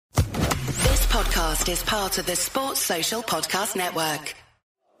podcast is part of the Sports Social Podcast Network.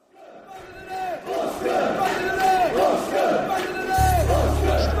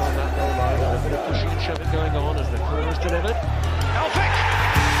 Going on as the corner is delivered. Elphick!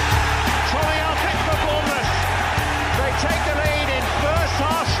 Tommy Elphick for Bournemouth. They take the lead in first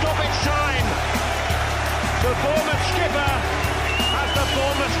half stoppage time. The Bournemouth skipper has the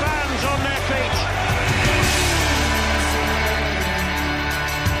Bournemouth fans on their feet.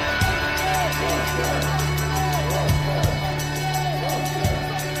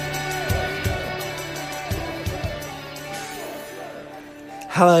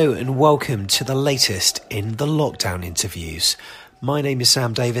 Hello and welcome to the latest in the lockdown interviews. My name is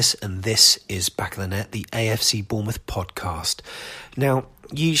Sam Davis and this is Back of the Net, the AFC Bournemouth podcast. Now,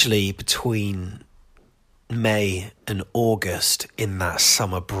 usually between May and August, in that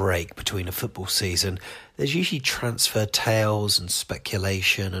summer break between a football season, there's usually transfer tales and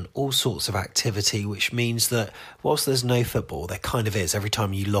speculation and all sorts of activity, which means that whilst there's no football, there kind of is. Every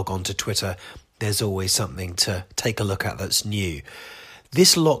time you log on to Twitter, there's always something to take a look at that's new.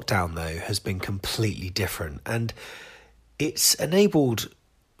 This lockdown, though, has been completely different, and it's enabled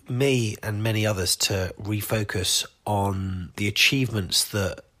me and many others to refocus on the achievements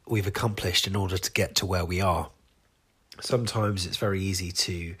that we've accomplished in order to get to where we are. Sometimes it's very easy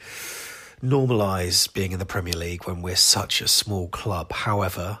to normalise being in the Premier League when we're such a small club.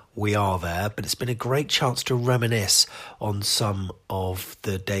 However, we are there, but it's been a great chance to reminisce on some of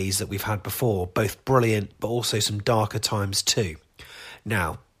the days that we've had before, both brilliant but also some darker times too.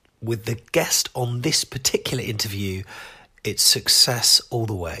 Now, with the guest on this particular interview, it's success all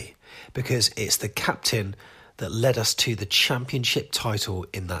the way, because it's the captain that led us to the championship title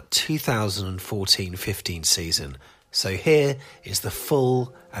in that 2014-15 season. So here is the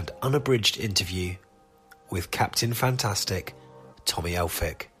full and unabridged interview with Captain Fantastic, Tommy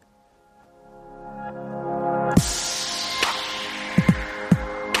Elphick.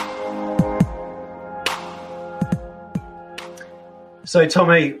 So,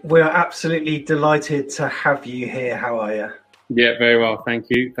 Tommy, we're absolutely delighted to have you here. How are you? Yeah, very well, thank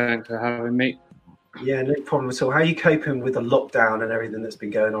you. Thanks for having me. Yeah, no problem at all. How are you coping with the lockdown and everything that's been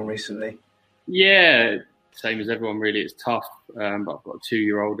going on recently? Yeah, same as everyone, really. It's tough, but I've got a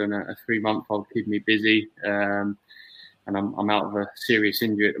 2-year-old and a 3-month-old keeping me busy, and I'm out of a serious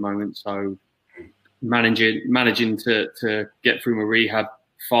injury at the moment, so managing to get through my rehab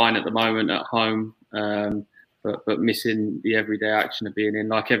fine at the moment at home. But missing the everyday action of being in,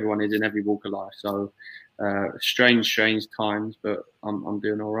 like everyone is in every walk of life. So strange times, but I'm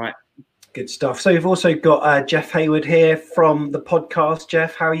doing all right. Good stuff. So we've also got Jeff Hayward here from the podcast.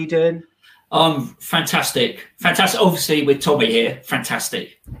 Jeff, how are you doing? Fantastic. Obviously with Tommy here,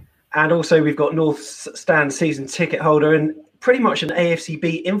 fantastic. And also we've got North Stand season ticket holder and pretty much an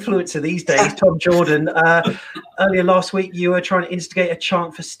AFCB influencer these days, Tom Jordan. Earlier last week, you were trying to instigate a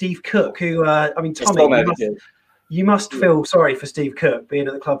chant for Steve Cook, who, Tommy, you must feel sorry for Steve Cook being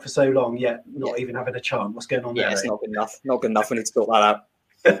at the club for so long, yet not even having a chant. What's going on there? Yeah, it's not good enough. Not good enough. We need to sort that out.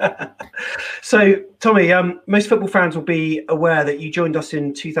 So, Tommy, most football fans will be aware that you joined us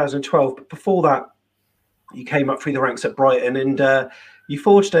in 2012, but before that, you came up through the ranks at Brighton and you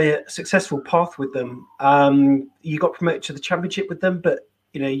forged a successful path with them. You got promoted to the Championship with them, but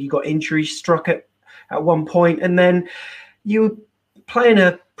you got injury struck at one point, and then you were playing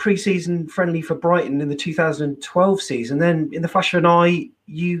a pre-season friendly for Brighton in the 2012 season. Then, in the flash of an eye,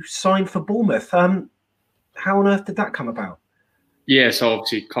 you signed for Bournemouth. How on earth did that come about? Yeah, so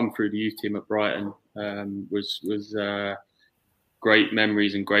obviously come through the youth team at Brighton was great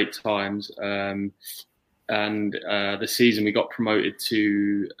memories and great times. And the season we got promoted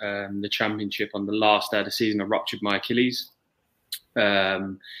to the Championship, on the last day of the season, I ruptured my Achilles.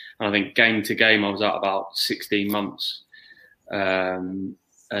 And I think game to game, I was out about 16 months.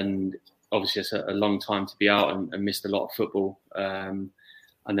 And obviously, it's a long time to be out and missed a lot of football. And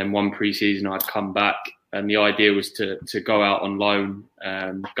then one pre-season, I'd come back. And the idea was to go out on loan.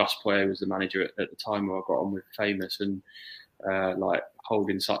 Gus Poyet was the manager at the time where I got on with Famous and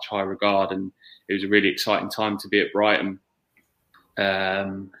holding such high regard. And it was a really exciting time to be at Brighton.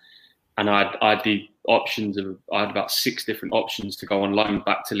 And I had the options I had about 6 different options to go on loan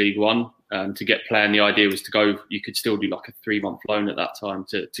back to League One to get play. And the idea was to go, you could still do like a 3-month loan at that time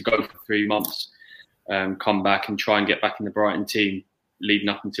to go for 3 months, come back and try and get back in the Brighton team leading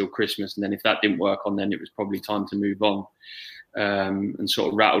up until Christmas. And then if that didn't work on, then it was probably time to move on, and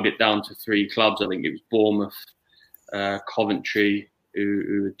sort of rattled it down to 3 clubs. I think it was Bournemouth, Coventry,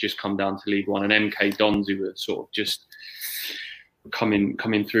 who had just come down to League One, and MK Dons, who were sort of just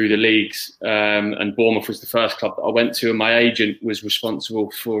coming through the leagues, and Bournemouth was the first club that I went to, and my agent was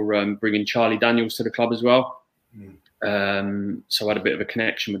responsible for bringing Charlie Daniels to the club as well. So I had a bit of a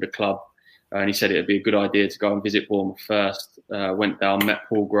connection with the club, and he said it would be a good idea to go and visit Bournemouth first. Went down, met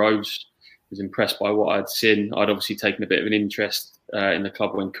Paul Groves, was impressed by what I'd seen. I'd obviously taken a bit of an interest in the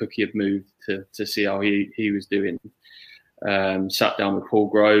club when Cookie had moved to see how he was doing. Sat down with Paul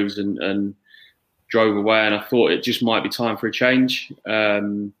Groves and drove away, and I thought it just might be time for a change.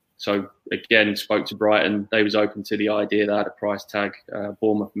 So again, spoke to Brighton. They was open to the idea. They had a price tag.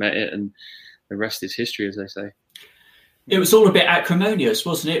 Bournemouth met it, and the rest is history, as they say. It was all a bit acrimonious,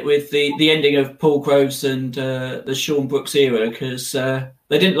 wasn't it, with the ending of Paul Groves and the Sean Brooks era, because they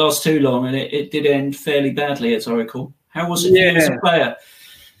didn't last too long, and it did end fairly badly, as I recall. How was it for you as a player?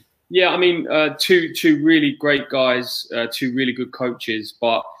 Yeah, I mean, two really great guys, two really good coaches,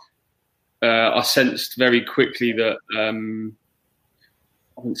 but I sensed very quickly that I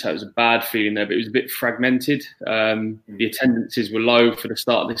wouldn't say it was a bad feeling there, but it was a bit fragmented. The attendances were low for the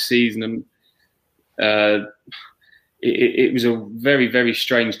start of this season, and it was a very, very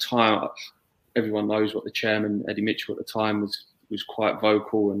strange time. Everyone knows what the chairman, Eddie Mitchell, at the time was quite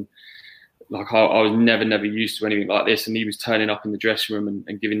vocal, and like I was never used to anything like this. And he was turning up in the dressing room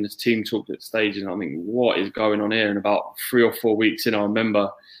and giving this team talk at stage, and I think, what is going on here? And about 3 or 4 weeks in, I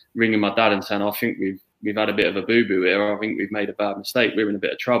remember ringing my dad and saying, I think we've had a bit of a boo-boo here. I think we've made a bad mistake. We're in a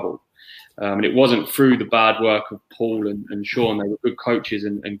bit of trouble. And it wasn't through the bad work of Paul and Sean. They were good coaches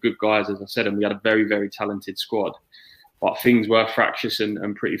and good guys, as I said, and we had a very, very talented squad. But things were fractious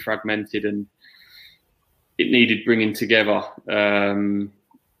and pretty fragmented, and it needed bringing together.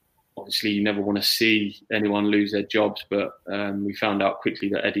 Obviously, you never want to see anyone lose their jobs, but we found out quickly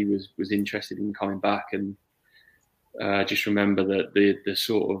that Eddie was interested in coming back, and just remember that the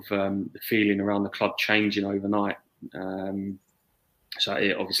sort of the feeling around the club changing overnight. So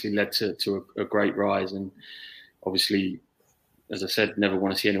it obviously led to a great rise, and obviously, as I said, never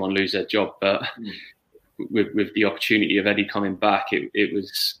want to see anyone lose their job, but. With the opportunity of Eddie coming back, it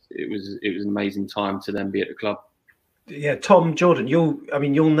was an amazing time to then be at the club. Yeah, Tom, Jordan,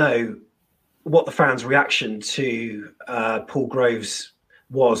 you'll know what the fans' reaction to Paul Groves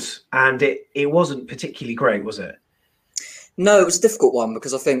was, and it wasn't particularly great, was it? No, it was a difficult one,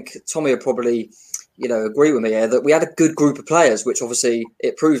 because I think Tommy would probably, agree with me here that we had a good group of players, which obviously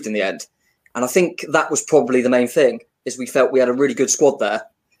it proved in the end. And I think that was probably the main thing, is we felt we had a really good squad there.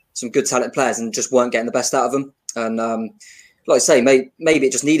 Some good talented players, and just weren't getting the best out of them. And like I say, maybe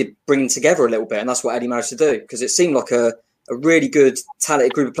it just needed bringing together a little bit, and that's what Eddie managed to do, because it seemed like a really good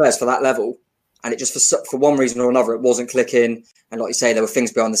talented group of players for that level, and it just for one reason or another it wasn't clicking. And like you say, there were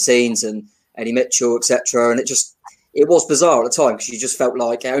things behind the scenes and Eddie Mitchell, etc. And it was bizarre at the time, because you just felt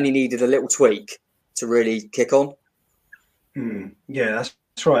like it only needed a little tweak to really kick on. Yeah, that's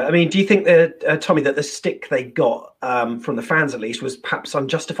right. I mean, do you think that Tommy, that the stick they got from the fans at least was perhaps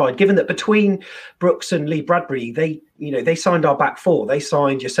unjustified, given that between Brooks and Lee Bradbury, they signed our back four. They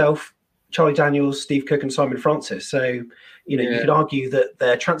signed yourself, Charlie Daniels, Steve Cook, and Simon Francis. So you could argue that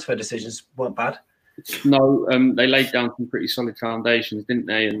their transfer decisions weren't bad. No, they laid down some pretty solid foundations, didn't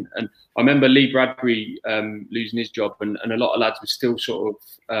they? And I remember Lee Bradbury losing his job, and a lot of lads were still sort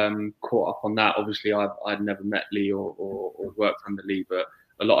of caught up on that. Obviously, I'd never met Lee or worked under Lee, but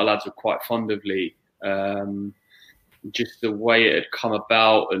a lot of lads were quite fond of Lee. Just the way it had come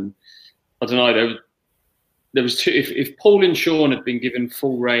about, and I don't know. There was two. If Paul and Sean had been given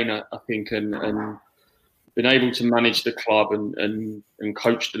full reign, I think, and been able to manage the club and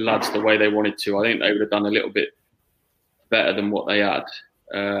coach the lads the way they wanted to, I think they would have done a little bit better than what they had.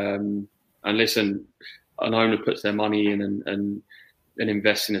 And listen, an owner puts their money in and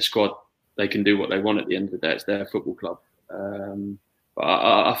invests in a squad, they can do what they want at the end of the day. It's their football club. But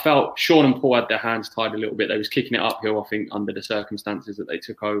I felt Sean and Paul had their hands tied a little bit. They was kicking it uphill, I think, under the circumstances that they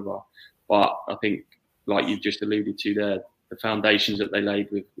took over. But I think, like you've just alluded to there, the foundations that they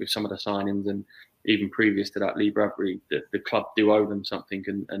laid with some of the signings, and even previous to that, Lee Bradbury, the club do owe them something,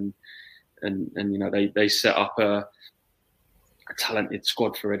 and they set up a talented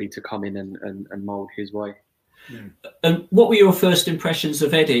squad for Eddie to come in and mould his way. And what were your first impressions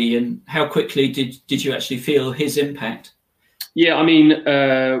of Eddie, and how quickly did you actually feel his impact? Yeah, I mean,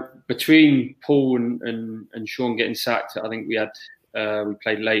 between Paul and Sean getting sacked, I think we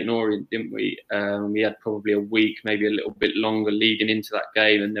played Leyton Orient, didn't we? We had probably a week, maybe a little bit longer leading into that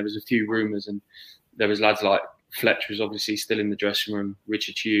game, and there was a few rumours, and there was lads like Fletcher was obviously still in the dressing room,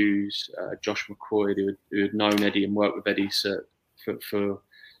 Richard Hughes, Josh McCoy, who had known Eddie and worked with Eddie for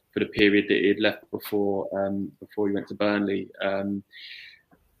the period that he had left before he went to Burnley. And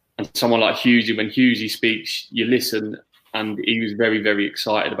someone like Hughesy, when Hughesy speaks, you listen, and he was very, very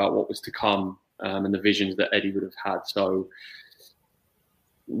excited about what was to come, and the visions that Eddie would have had. So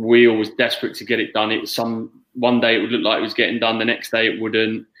we were always desperate to get it done. It was one day it would look like it was getting done, the next day it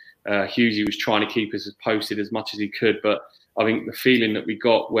wouldn't. Hughesy was trying to keep us posted as much as he could, but I think the feeling that we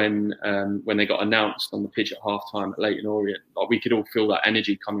got when they got announced on the pitch at half-time at Leyton Orient, like, we could all feel that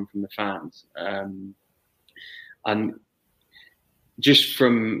energy coming from the fans. And just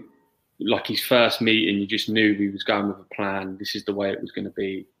from like his first meeting, you just knew he was going with a plan. This is the way it was going to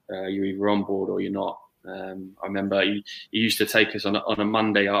be. You're either on board or you're not. I remember he used to take us on a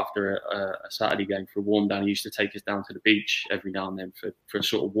Monday after a Saturday game for a warm down. He used to take us down to the beach every now and then for a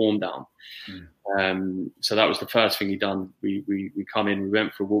sort of warm down. So that was the first thing he done. We come in, we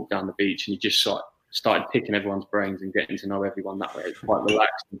went for a walk down the beach, and he just started picking everyone's brains and getting to know everyone that way. It was quite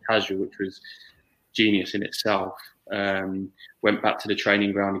relaxed and casual, which was genius in itself. Went back to the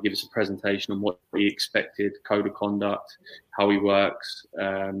training ground to give us a presentation on what he expected, code of conduct, how he works.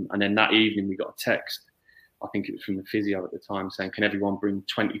 And then that evening we got a text, I think it was from the physio at the time, saying, can everyone bring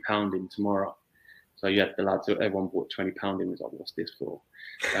 £20 in tomorrow? So you had the lads, everyone brought £20 in. It was like, what's this for?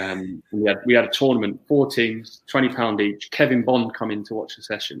 We had a tournament, 4 teams, £20 each. Kevin Bond come in to watch the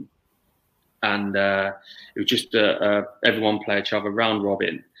session. And it was just everyone play each other, round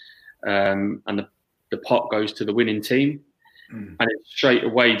robin. And the pot goes to the winning team. And it straight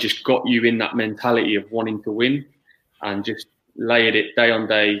away just got you in that mentality of wanting to win, and just layered it day on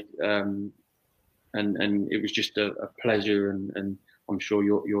day. And it was just a pleasure, and I'm sure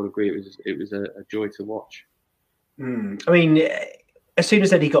you'll agree it was a joy to watch. I mean, as soon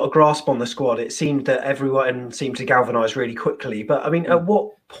as Eddie got a grasp on the squad, it seemed that everyone seemed to galvanise really quickly. But I mean, at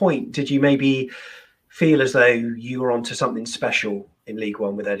what point did you maybe feel as though you were onto something special in League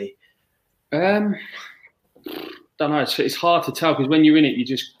One with Eddie? Don't know. It's hard to tell, because when you're in it,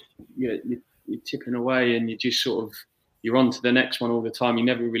 you're tipping away, and you just sort of, you're on to the next one all the time. You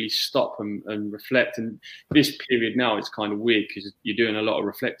never really stop and reflect. And this period now, it's kind of weird because you're doing a lot of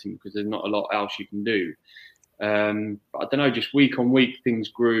reflecting because there's not a lot else you can do. But I don't know, just week on week, things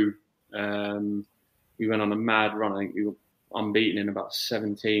grew. We went on a mad run. I think we were unbeaten in about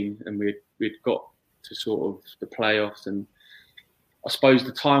 17, and we'd got to sort of the playoffs. And I suppose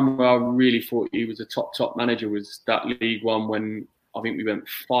the time where I really thought he was a top manager was that League One, when I think we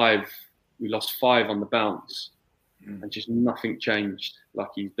lost 5 on the bounce, and just nothing changed. Like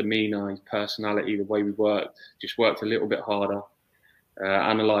his demeanour, his personality, the way we worked, just worked a little bit harder,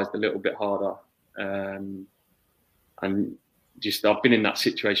 analysed a little bit harder. And just, I've been in that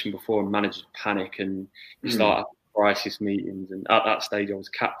situation before, and managers panic, and you start crisis meetings. And at that stage I was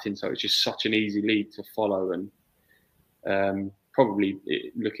captain, so it's just such an easy lead to follow. And probably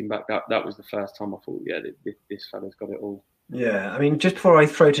looking back, that was the first time I thought, yeah, this fella's got it all. Yeah, I mean, just before I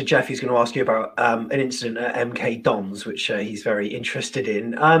throw to Jeff, he's going to ask you about an incident at MK Dons, which he's very interested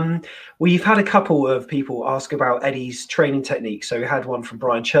in. We've had a couple of people ask about Eddie's training technique. So we had one from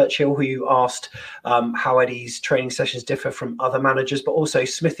Brian Churchill, who asked how Eddie's training sessions differ from other managers, but also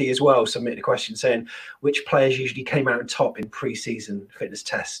Smithy as well submitted a question saying which players usually came out on top in pre-season fitness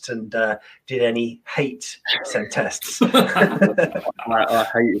tests, and did any hate said tests? I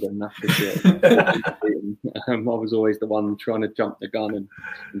hated them, that's for sure. I was always the one trying to jump the gun and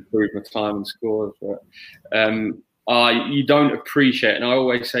improve my time and scores. But you don't appreciate, and I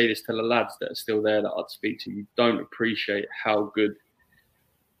always say this to the lads that are still there that I'd speak to, you don't appreciate how good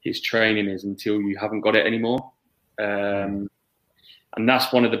his training is until you haven't got it anymore. And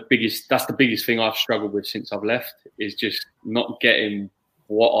that's the biggest thing I've struggled with since I've left, is just not getting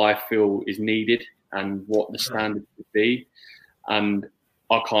what I feel is needed and what the standard would be. And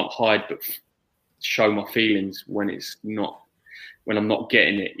I can't hide but show my feelings when I'm not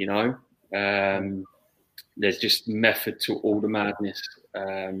getting it, you know. There's just method to all the madness.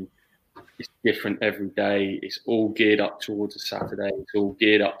 It's different every day. It's all geared up towards a Saturday. It's all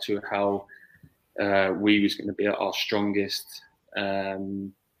geared up to how we was going to be at our strongest.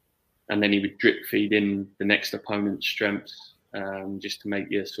 And then he would drip feed in the next opponent's strengths, just to make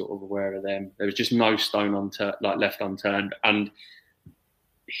you sort of aware of them. There was just no stone left unturned, and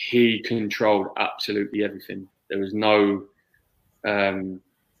he controlled absolutely everything. There was no, I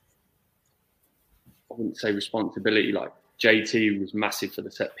wouldn't say responsibility. Like JT was massive for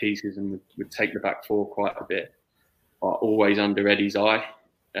the set pieces and would take the back four quite a bit, but always under Eddie's eye.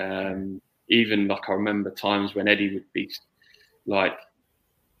 Even like I remember times when Eddie would be like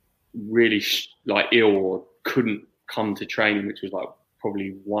really like ill or couldn't come to training, which was like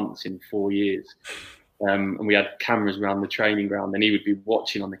probably once in 4 years. And we had cameras around the training ground, and he would be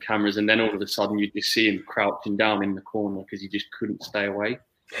watching on the cameras, and then all of a sudden you'd just see him crouching down in the corner because he just couldn't stay away.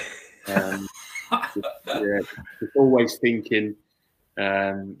 Just always thinking.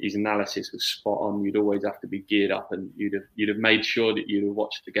 His analysis was spot on. You'd always have to be geared up, and you'd have made sure that you'd have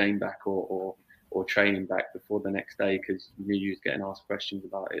watched the game back or training back before the next day, because you knew you was getting asked questions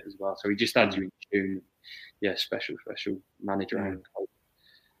about it as well. So he just had you in tune. Yeah, special manager and coach.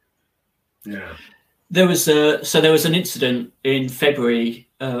 Yeah. There was an incident in February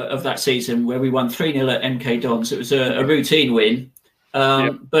of that season where we won 3-0 at MK Dons. It was a routine win.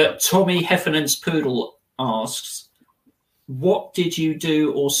 But Tommy Heffernan's Poodle asks, what did you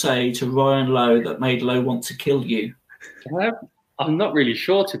do or say to Ryan Lowe that made Lowe want to kill you? I'm not really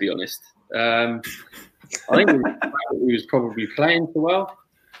sure, to be honest. I think he was probably playing too well.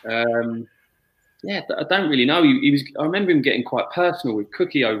 I don't really know. I remember him getting quite personal with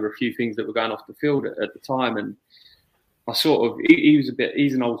Cookie over a few things that were going off the field at the time, and I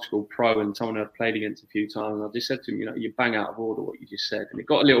he's an old school pro and someone I'd played against a few times, and I just said to him, you bang out of order what you just said, and it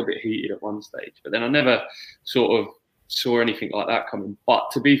got a little bit heated at one stage, but then I never sort of saw anything like that coming.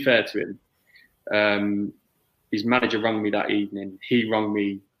 But to be fair to him, his manager rang me that evening. He rang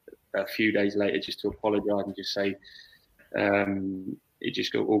me a few days later just to apologise and just say it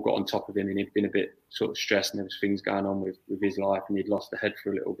just all got on top of him, and he'd been a bit sort of stressed, and there was things going on with his life, and he'd lost the head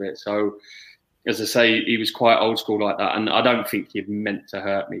for a little bit. So, as I say, he was quite old school like that, and I don't think he meant to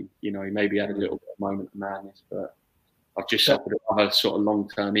hurt me. He maybe had a little bit of a moment of madness, but I've just suffered another sort of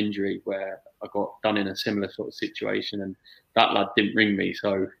long-term injury where I got done in a similar sort of situation, and that lad didn't ring me,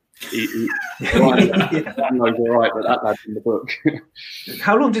 so he knows all right, but that lad's in the book.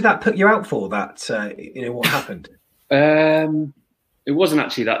 How long did that put you out for? That what happened? It wasn't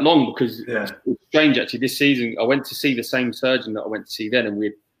actually that long, because it's strange actually. This season, I went to see the same surgeon that I went to see then, and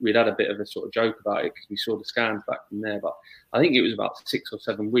we'd had a bit of a sort of joke about it because we saw the scans back from there. But I think it was about 6 or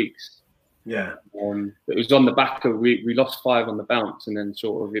 7 weeks. Yeah. It was on the back of we lost 5 on the bounce, and then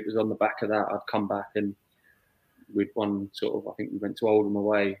sort of it was on the back of that I'd come back and we'd won sort of. I think we went to Oldham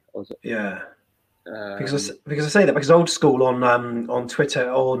away. Because I say that because Old School on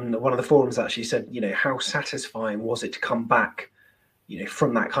Twitter, on one of the forums, actually said, how satisfying was it to come back,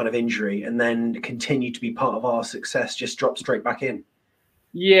 from that kind of injury and then continue to be part of our success, just drop straight back in.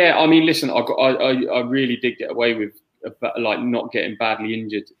 Yeah, I mean, listen, I really did get away with like not getting badly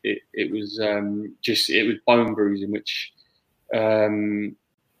injured. It was bone bruising, which it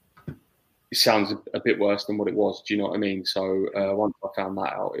sounds a bit worse than what it was. Do you know what I mean? So once I found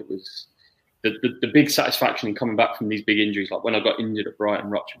that out, it was the big satisfaction in coming back from these big injuries. Like when I got injured at Brighton,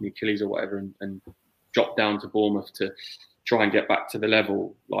 ruptured my Achilles or whatever, and dropped down to Bournemouth to try and get back to the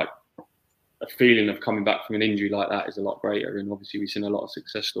level, like a feeling of coming back from an injury like that is a lot greater. And obviously we've seen a lot of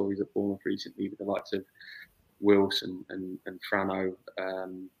success stories at Bournemouth recently with the likes of Wilson and Frano,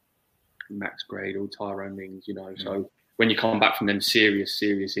 Max Grade, or Tyrone Mings, So when you come back from them serious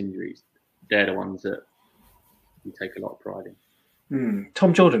injuries, they're the ones that you take a lot of pride in.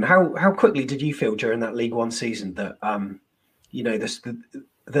 Tom Jordan, how quickly did you feel during that League One season that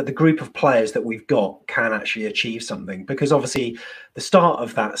that the group of players that we've got can actually achieve something? Because obviously the start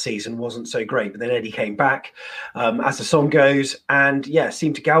of that season wasn't so great, but then Eddie came back, as the song goes, and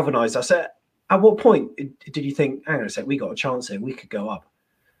seemed to galvanise us. At what point did you think, hang on a sec, we got a chance here, we could go up?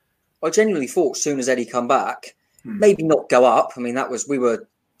 I genuinely thought as soon as Eddie come back, maybe not go up. I mean, I think we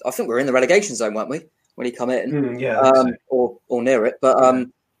were in the relegation zone, weren't we, when he come in? Or near it. But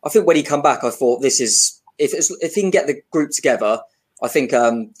I think when he come back, I thought this is, if he can get the group together, I think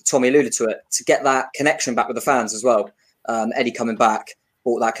Tommy alluded to it, to get that connection back with the fans as well. Eddie coming back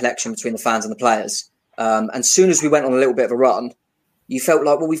brought that connection between the fans and the players. And as soon as we went on a little bit of a run, you felt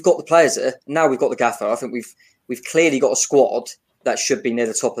like, well, we've got the players here. Now we've got the gaffer. I think we've clearly got a squad that should be near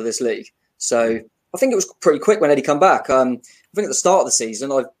the top of this league. So I think it was pretty quick when Eddie come back. I think at the start of the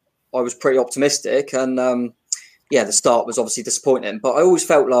season, I was pretty optimistic. And the start was obviously disappointing. But I always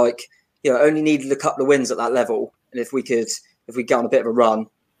felt like, only needed a couple of wins at that level. And if we get on a bit of a run,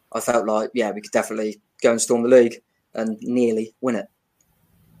 I felt like, we could definitely go and storm the league and nearly win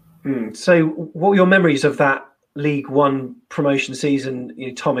it. So what were your memories of that League One promotion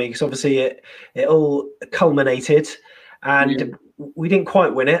season, Tommy? Because obviously it all culminated and we didn't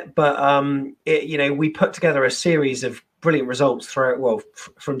quite win it, but we put together a series of brilliant results throughout,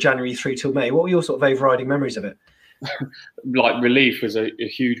 from January through till May. What were your sort of overriding memories of it? Like relief was a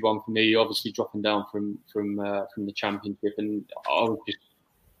huge one for me. Obviously dropping down from the Championship, and I was just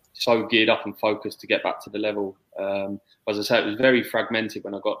so geared up and focused to get back to the level. As I say, it was very fragmented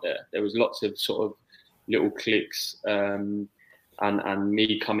when I got there. There was lots of sort of little cliques, and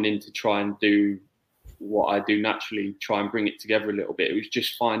me coming in to try and do what I do naturally, try and bring it together a little bit. It was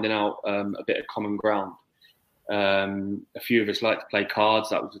just finding out a bit of common ground. A few of us liked to play cards.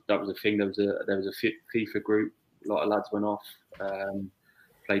 That was a thing. There was a FIFA group. A lot of lads went off,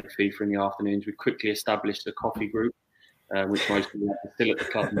 played FIFA in the afternoons. We quickly established a coffee group, which most people are still at the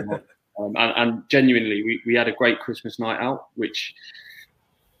club now. And genuinely, we had a great Christmas night out, which,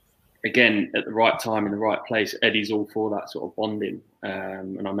 again, at the right time in the right place, Eddie's all for that sort of bonding.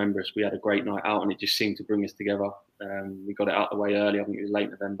 And I remember we had a great night out, and it just seemed to bring us together. We got it out the way early. I think it was late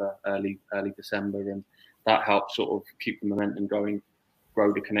November, early December, and that helped sort of keep the momentum going,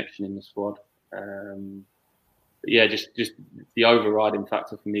 grow the connection in the squad. But yeah, just the overriding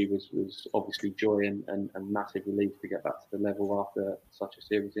factor for me was obviously joy and massive relief to get back to the level after such a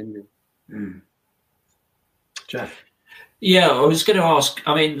serious injury. Jeff? Yeah, I was going to ask,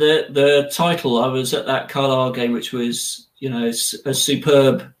 I mean, the title, I was at that Carlisle game, which was, a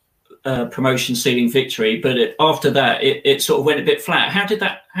superb promotion sealing victory, but after that, it sort of went a bit flat. How did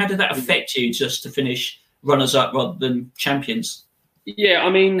that affect you just to finish runners-up rather than champions? Yeah, I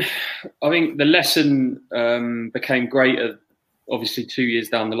mean, I think the lesson became greater, obviously 2 years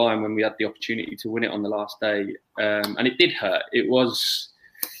down the line when we had the opportunity to win it on the last day, and it did hurt. It was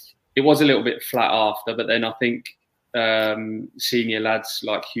a little bit flat after, but then I think senior lads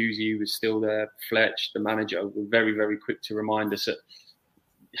like Hughesy, who was still there, Fletch, the manager, were very, very quick to remind us that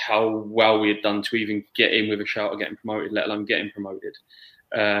how well we had done to even get in with a shout of getting promoted, let alone getting promoted.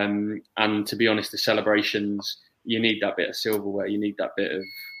 And to be honest, the celebrations, you need that bit of silverware, you need that bit of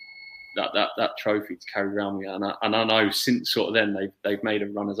that trophy to carry around with you. And I know since sort of then they've made a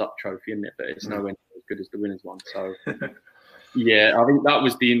runners-up trophy, isn't it? But it's nowhere near as good as the winners one. So yeah, I think that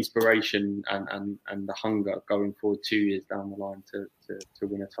was the inspiration and the hunger going forward 2 years down the line to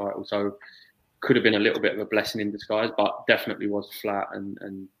win a title. So could have been a little bit of a blessing in disguise, but definitely was flat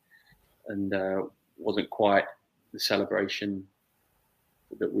and wasn't quite the celebration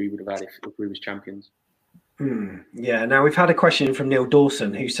that we would have had if we was champions. Yeah. Now we've had a question from Neil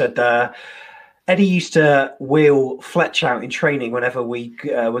Dawson who said Eddie used to wheel Fletch out in training whenever we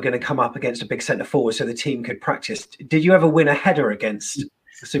were going to come up against a big centre forward so the team could practice. Did you ever win a header against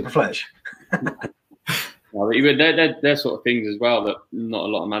Super Fletch? Well, they're sort of things as well that not a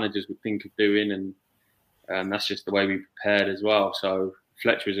lot of managers would think of doing, and that's just the way we prepared as well. So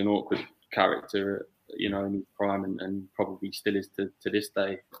Fletch was an awkward character, in his prime, and probably still is to this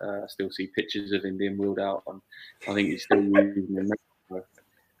day. I still see pictures of him being wheeled out, and I think he's still using them.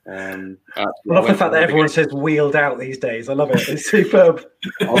 I love the fact that everyone says wheeled out these days. I love it. It's superb.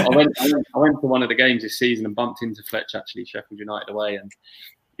 I went to one of the games this season and bumped into Fletch, actually, Sheffield United away, and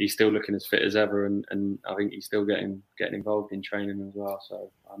he's still looking as fit as ever, and I think he's still getting involved in training as well. So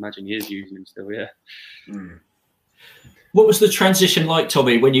I imagine he is using him still, yeah. What was the transition like,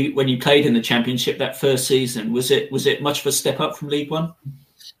 Tommy, when you played in the Championship that first season? Was it much of a step up from League One?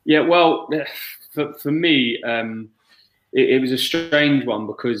 Yeah, well, for me, it was a strange one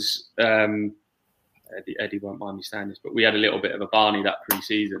because Eddie won't mind me saying this, but we had a little bit of a Barney that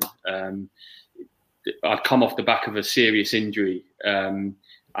pre-season. I'd come off the back of a serious injury, and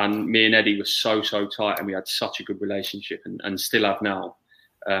me and Eddie were so tight, and we had such a good relationship, and still have now.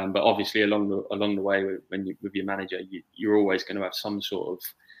 But obviously, along the way, when you with your manager, you're always going to have some sort of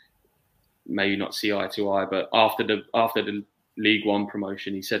maybe not see eye to eye. But after the League One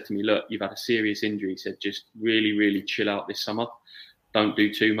promotion, he said to me, "Look, you've had a serious injury." He said, "Just really, really chill out this summer. Don't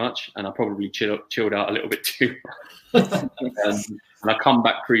do too much." And I probably chilled out a little bit too much. And I come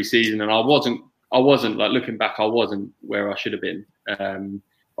back pre-season, and I wasn't like, looking back, I wasn't where I should have been.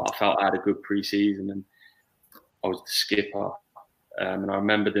 But I felt I had a good pre-season, and I was the skipper. And I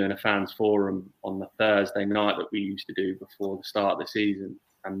remember doing a fans forum on the Thursday night that we used to do before the start of the season,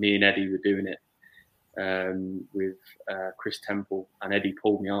 and me and Eddie were doing it with Chris Temple, and Eddie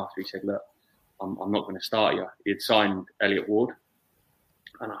pulled me after. He said, "Look, I'm not going to start you." He had signed Elliot Ward,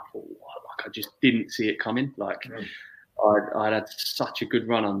 and I thought, I just didn't see it coming. Like I'd had such a good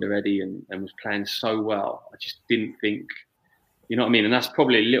run under Eddie and was playing so well. I just didn't think. You know what I mean? And that's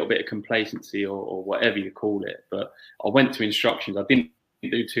probably a little bit of complacency or whatever you call it. But I went to instructions. I didn't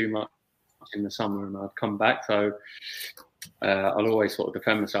do too much in the summer, and I'd come back. So I'll always sort of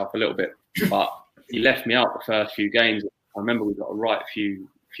defend myself a little bit. But he left me out the first few games. I remember we got a right few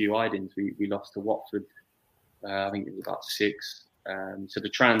idings. We lost to Watford. I think it was about 6. So the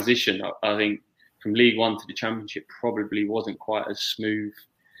transition, I think, from League One to the Championship probably wasn't quite as smooth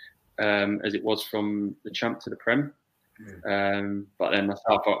as it was from the Champ to the Prem. But then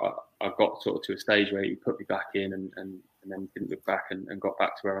myself, I got sort of to a stage where he put me back in and then didn't look back and got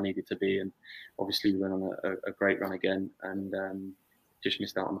back to where I needed to be. And obviously we went on a great run again and just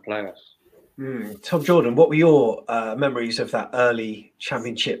missed out on the playoffs. Tom Jordan, what were your memories of that early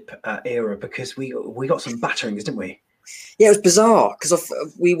Championship era? Because we got some batterings, didn't we? Yeah, it was bizarre because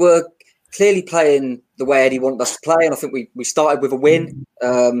we were clearly playing the way Eddie wanted us to play, and I think we started with a win,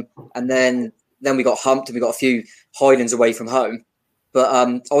 and then we got humped and we got a few Highlands away from home. But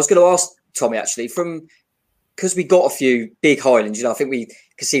I was going to ask Tommy actually, because we got a few big Highlands. I think we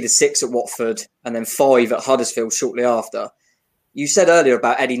conceded 6 at Watford and then 5 at Huddersfield shortly after. You said earlier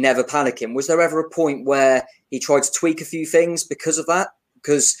about Eddie never panicking. Was there ever a point where he tried to tweak a few things because of that?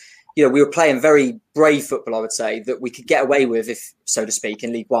 Because, we were playing very brave football, I would say, that we could get away with, if so to speak,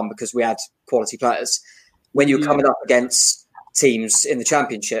 in League One because we had quality players. When you were coming up against teams in the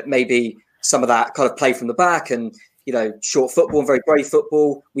Championship, maybe some of that kind of play from the back and, short football and very brave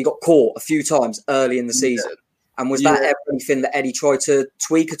football, we got caught a few times early in the season. And was that everything that Eddie tried to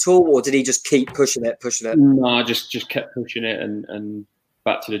tweak at all, or did he just keep pushing it? No, I just kept pushing it and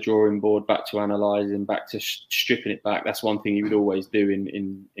back to the drawing board, back to analysing, back to stripping it back. That's one thing he would always do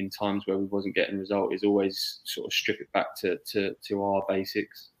in times where we wasn't getting a result, is always sort of strip it back to our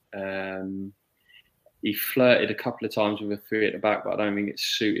basics. He flirted a couple of times with a 3 at the back, but I don't think it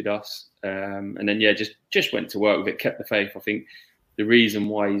suited us. And then, just went to work with it, kept the faith. I think the reason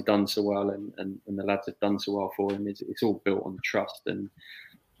why he's done so well and the lads have done so well for him is it's all built on trust. And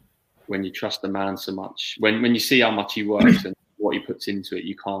when you trust the man so much, when you see how much he works and what he puts into it,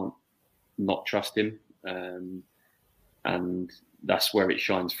 you can't not trust him. And that's where it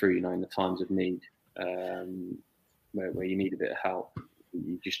shines through, in the times of need, where you need a bit of help.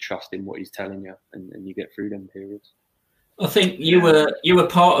 You just trust in what he's telling you, and you get through them periods. I think you were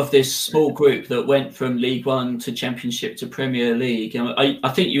part of this small group that went from League One to Championship to Premier League. I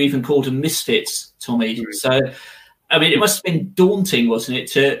think you even called them misfits, Tommy. Mm-hmm. So, it must have been daunting, wasn't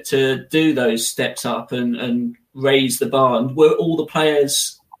it, to do those steps up and raise the bar? And were all the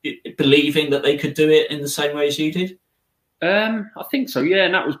players believing that they could do it in the same way as you did? I think so, yeah.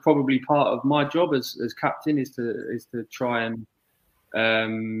 And that was probably part of my job as captain, is to try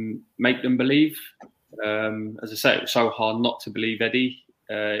and make them believe. As I say, it was so hard not to believe Eddie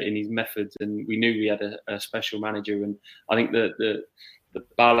in his methods, and we knew we had a special manager. And I think the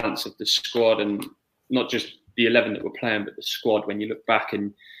balance of the squad, and not just the 11 that were playing, but the squad, when you look back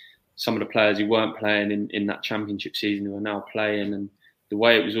and some of the players who weren't playing in that Championship season who are now playing, and the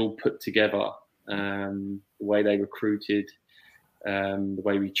way it was all put together, the way they recruited, the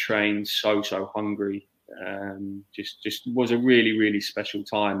way we trained, so hungry, just was a really, really special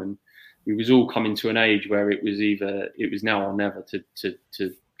time. And we was all coming to an age where it was now or never to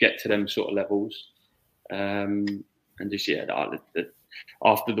get to them sort of levels. And just,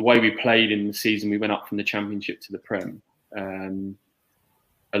 after the way we played in the season, we went up from the Championship to the Prem.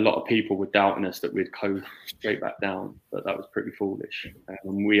 A lot of people were doubting us that we'd go straight back down, but that was pretty foolish.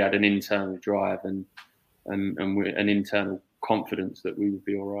 We had an internal drive and an internal confidence that we would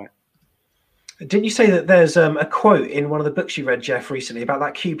be all right. Didn't you say that there's a quote in one of the books you read, Jeff, recently about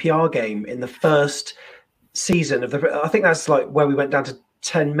that QPR game in the first season of I think that's like where we went down to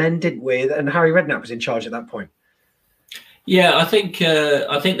 10 men, didn't we? And Harry Redknapp was in charge at that point. Yeah, I think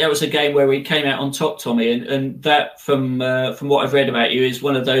that was a game where we came out on top, Tommy, and that from what I've read about you is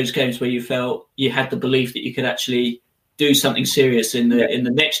one of those games where you felt you had the belief that you could actually do something serious in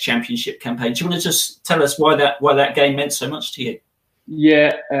the next Championship campaign. Do you want to just tell us why that game meant so much to you?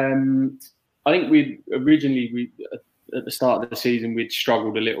 Yeah. I think we originally at the start of the season we'd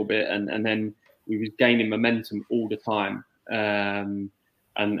struggled a little bit, and then we was gaining momentum all the time,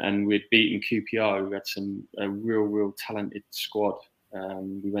 and we'd beaten QPR. We had a real talented squad.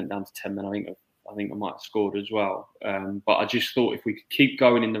 We went down to 10 men. I think I might have scored as well. But I just thought if we could keep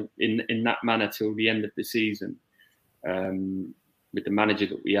going in that manner till the end of the season, with the manager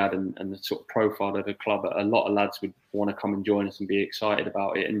that we had and the sort of profile of the club, a lot of lads would want to come and join us and be excited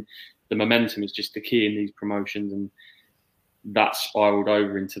about it. And the momentum is just the key in these promotions, and that spiralled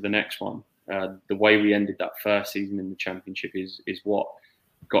over into the next one. The way we ended that first season in the Championship is what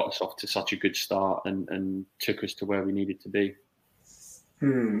got us off to such a good start and took us to where we needed to be.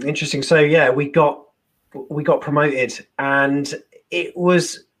 Interesting. So yeah, we got promoted, and it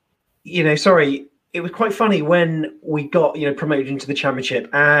was, it was quite funny when we got promoted into the Championship.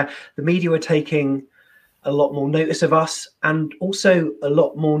 The media were taking a lot more notice of us, and also a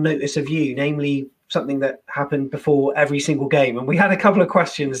lot more notice of you, namely something that happened before every single game. And we had a couple of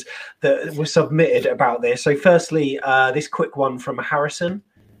questions that were submitted about this. So firstly, this quick one from Harrison.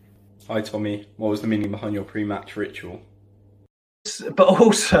 Hi, Tommy. What was the meaning behind your pre-match ritual? But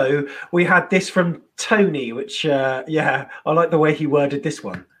also we had this from Tony, which, I like the way he worded this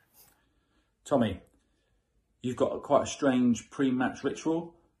one. Tommy, you've got quite a strange pre-match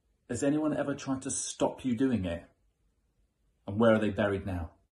ritual. Has anyone ever tried to stop you doing it? And where are they buried now?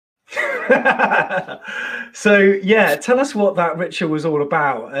 So, yeah, tell us what that ritual was all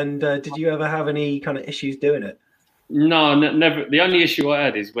about. And did you ever have any kind of issues doing it? No, never. The only issue I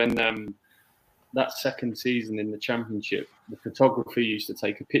had is when that second season in the Championship, the photographer used to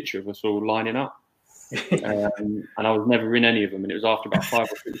take a picture of us all lining up. And I was never in any of them. And it was after about 5 or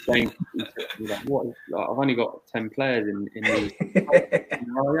 6 games. He was like, what? Like, I've only got 10 players in the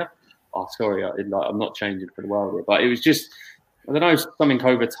area. Oh, sorry, I'm not changing for the world. But it was just, I don't know, something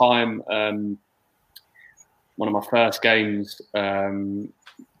over time. One of my first games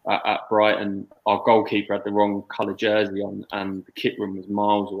at Brighton, our goalkeeper had the wrong colour jersey on, and the kit room was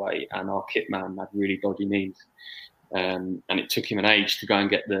miles away, and our kit man had really dodgy knees, and it took him an age to go and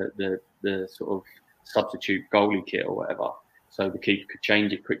get the sort of substitute goalie kit or whatever, so the keeper could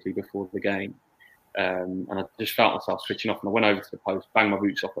change it quickly before the game. And I just felt myself switching off, and I went over to the post, banged my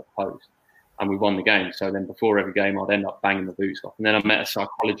boots off at the post, and we won the game. So then before every game, I'd end up banging my boots off. And then I met a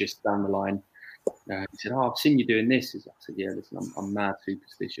psychologist down the line. He said, "Oh, I've seen you doing this." I said, "Yeah, listen, I'm mad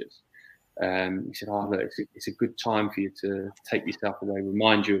superstitious." He said, "Oh, look, it's a good time for you to take yourself away,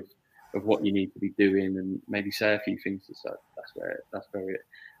 remind you of what you need to be doing, and maybe say a few things." So that's where it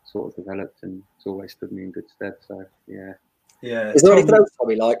sort of developed, and it's always stood me in good stead. So yeah. Yeah. Is there anything else,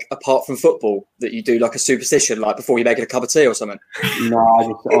 Tommy, like apart from football, that you do like a superstition, like before you make it a cup of tea or something?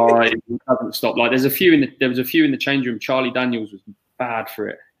 No, it hasn't stopped. Like there was a few in the change room. Charlie Daniels was bad for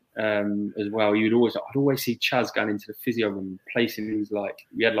it as well. I'd always see Chaz going into the physio room, placing these, like,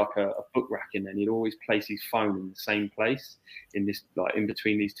 we had like a book rack in there, and he'd always place his phone in the same place in this, like, in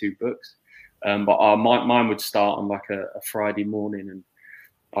between these two books. But mine would start on like a Friday morning, and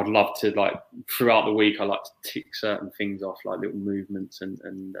I'd love to, like, throughout the week, I like to tick certain things off, like little movements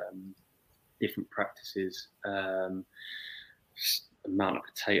and different practices. Amount of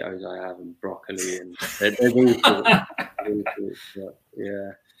potatoes I have, and broccoli, and there's all sorts.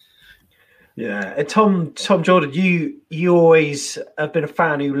 Yeah. Yeah. And Tom Jordan, you always have been a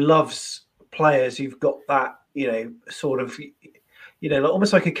fan who loves players who've got that, sort of,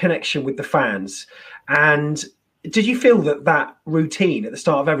 almost like a connection with the fans. And did you feel that routine at the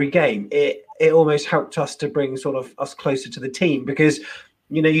start of every game, it almost helped us to bring sort of us closer to the team? Because,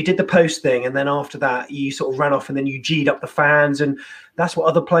 you did the post thing, and then after that you sort of ran off, and then you G'd up the fans, and that's what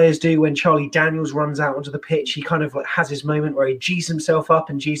other players do. When Charlie Daniels runs out onto the pitch, he kind of like has his moment where he G's himself up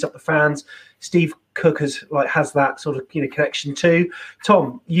and G's up the fans. Steve Cook has that sort of connection too.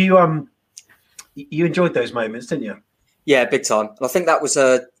 Tom, you enjoyed those moments, didn't you? Yeah, big time. And I think that was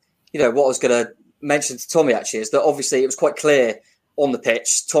what I was going to mention to Tommy actually, is that obviously it was quite clear on the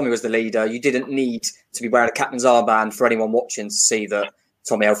pitch. Tommy was the leader. You didn't need to be wearing a captain's armband for anyone watching to see that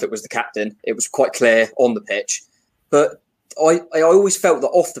Tommy Elphick was the captain. It was quite clear on the pitch. But I always felt that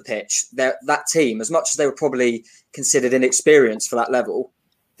off the pitch, that team, as much as they were probably considered inexperienced for that level,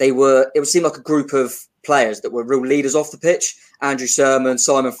 it would seem like a group of players that were real leaders off the pitch. Andrew Sherman,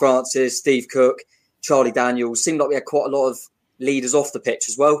 Simon Francis, Steve Cook, Charlie Daniels. Seemed like we had quite a lot of leaders off the pitch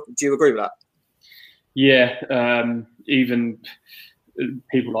as well. Do you agree with that? Yeah, even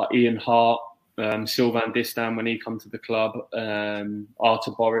people like Ian Hart, Sylvain Distin when he come to the club,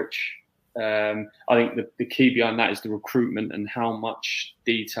 Artur Boric. I think the key behind that is the recruitment and how much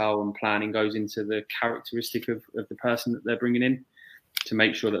detail and planning goes into the characteristic of the person that they're bringing in, to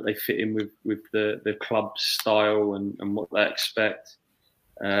make sure that they fit in with the club's style and what they expect.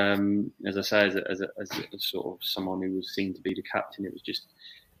 As I say, as a sort of someone who was seen to be the captain, it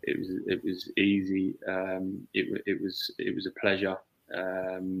was easy. It was a pleasure.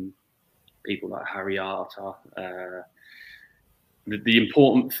 People like Harry Arter. The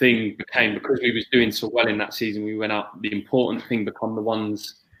important thing became, because we was doing so well in that season, we went up. The important thing become the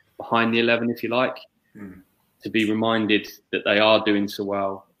ones behind the 11, if you like, to be reminded that they are doing so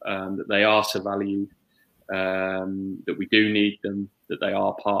well, that they are so valued, that we do need them, that they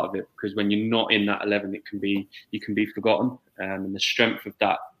are part of it. Because when you're not in that 11, you can be forgotten. And the strength of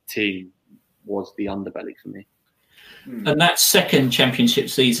that team was the underbelly for me. And that second championship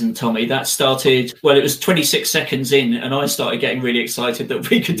season, Tommy, that started, well, it was 26 seconds in, and I started getting really excited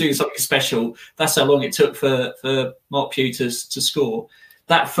that we could do something special. That's how long it took for Mark Pewters to score.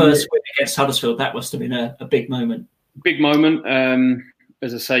 That first win against Huddersfield, that must have been a big moment. Big moment.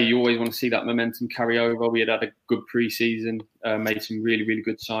 As I say, you always want to see that momentum carry over. We had a good pre-season, made some really, really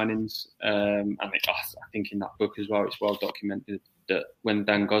good signings. And I think in that book as well, it's well documented that when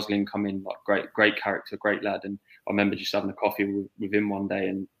Dan Gosling come in, like great character, great lad. And I remember just having a coffee with him one day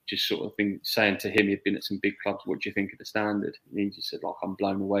and just sort of saying to him, he'd been at some big clubs, what do you think of the standard? And he just said, I'm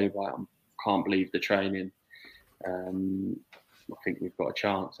blown away by it. I can't believe the training. I think we've got a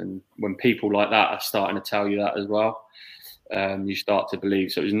chance. And when people like that are starting to tell you that as well, you start to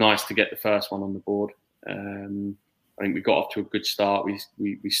believe. So it was nice to get the first one on the board. I think we got off to a good start.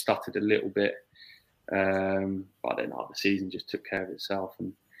 We stuttered a little bit, but then the season just took care of itself.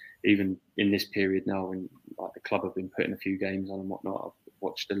 And even in this period now, when like the club have been putting a few games on and whatnot, I've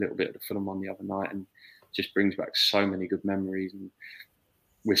watched a little bit of the Fulham one the other night, and just brings back so many good memories. And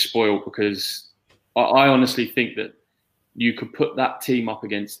we're spoiled because I honestly think that you could put that team up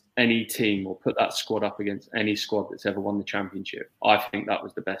against any team, or put that squad up against any squad that's ever won the Championship. I think that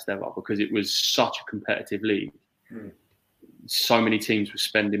was the best ever, because it was such a competitive league. So many teams were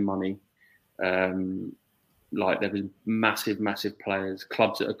spending money. Like there was massive players,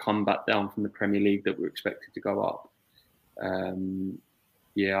 clubs that had come back down from the Premier League that were expected to go up.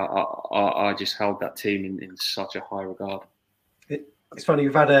 I just held that team in such a high regard. It's funny,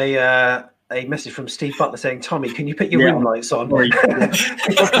 we've had a message from Steve Butler saying, Tommy, can you put your ring lights on?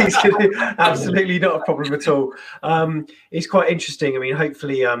 Absolutely not a problem at all. It's quite interesting. I mean,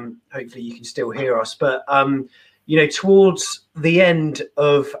 hopefully you can still hear us. But, towards the end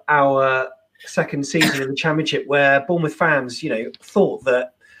of our second season in the Championship, where Bournemouth fans, thought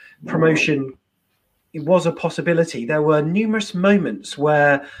that promotion was a possibility, there were numerous moments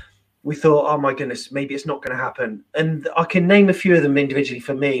where we thought, oh my goodness, maybe it's not going to happen. And I can name a few of them individually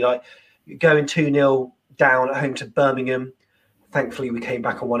for me, like going 2-0 down at home to Birmingham. Thankfully, we came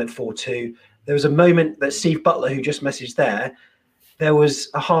back and won at 4-2. There was a moment that Steve Butler, who just messaged there was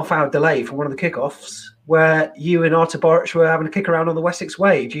a half-hour delay from one of the kickoffs where you and Artur Boruc were having a kick around on the Wessex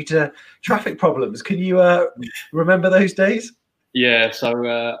Way due to traffic problems. Can you remember those days? Yeah,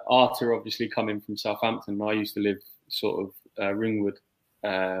 so Artur obviously coming from Southampton. I used to live sort of Ringwood.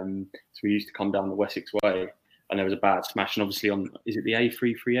 So we used to come down the Wessex Way, and there was a bad smash. And obviously is it the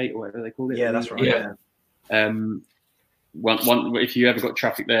A338 or whatever they call it? Yeah, that's right. Yeah. If you ever got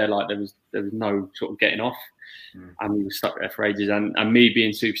traffic there, like there was no sort of getting off, and we were stuck there for ages. And me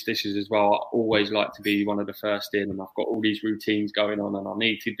being superstitious as well, I always like to be one of the first in, and I've got all these routines going on, and I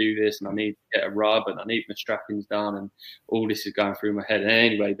need to do this, and I need to get a rub, and I need my strappings done, and all this is going through my head. And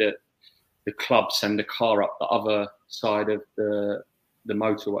anyway, the club send a car up the other side of the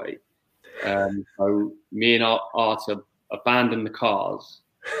motorway. So me and Artur abandoned the cars,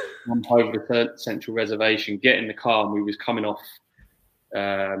 jump over the central reservation, get in the car, and we was coming off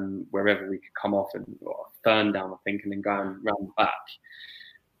wherever we could come off, and Ferndown, I think, and then going round the back.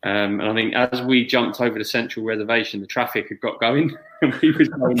 And I think as we jumped over the central reservation, the traffic had got going, and we was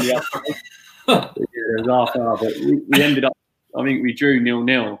going the other way. It was half hour, but we ended up, I think we drew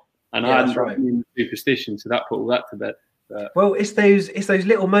 0-0, and I hadn't got any superstition, so that put all that to bed. Well, it's those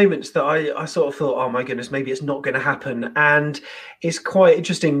little moments that I sort of thought, oh my goodness, maybe it's not going to happen. And it's quite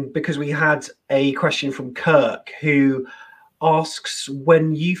interesting because we had a question from Kirk who asks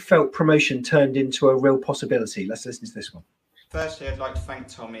when you felt promotion turned into a real possibility. Let's listen to this one. Firstly, I'd like to thank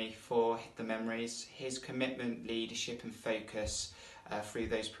Tommy for the memories. His commitment, leadership and focus through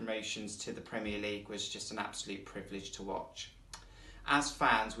those promotions to the Premier League was just an absolute privilege to watch. As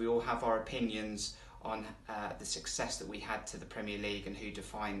fans, we all have our opinions on the success that we had to the Premier League and who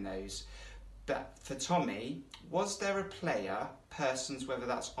defined those. But for Tommy, was there a player, persons, whether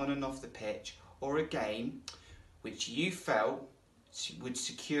that's on and off the pitch, or a game, which you felt would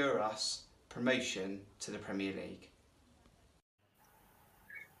secure us promotion to the Premier League?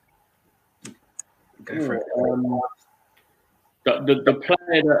 Go for it. The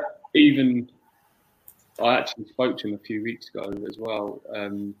player that even I actually spoke to him a few weeks ago as well.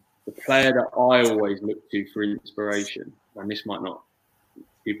 The player that I always look to for inspiration, and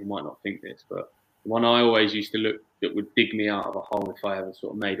people might not think this, but the one I always used to look that would dig me out of a hole if I ever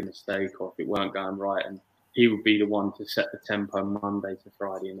sort of made a mistake or if it weren't going right, and he would be the one to set the tempo Monday to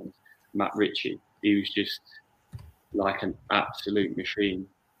Friday, and it was Matt Ritchie. He was just like an absolute machine.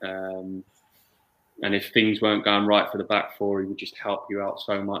 And if things weren't going right for the back four, he would just help you out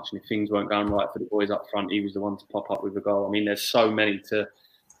so much. And if things weren't going right for the boys up front, he was the one to pop up with a goal. I mean, there's so many to...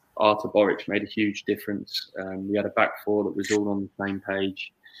 Artur Boruc made a huge difference. We had a back four that was all on the same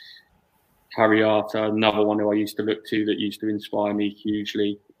page. Harry Arter, another one who I used to look to that used to inspire me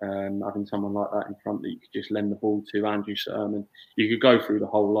hugely. Having someone like that in front that you could just lend the ball to. Andrew Sermon. You could go through the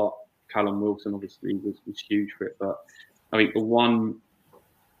whole lot. Callum Wilson obviously was huge for it. But I think the one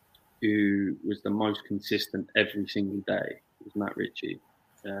who was the most consistent every single day was Matt Ritchie.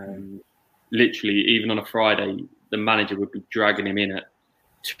 Literally, even on a Friday, the manager would be dragging him in at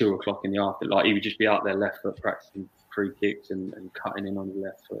 2:00 in the afternoon. Like he would just be out there left foot practicing free kicks and cutting in on the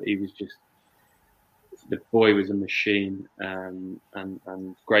left foot. He was just, the boy was a machine, and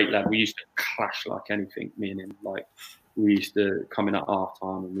great lad. We used to clash like anything, me and him. Like we used to come in at half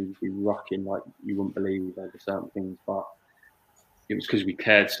time and we would be rocking like you wouldn't believe over certain things, but it was because we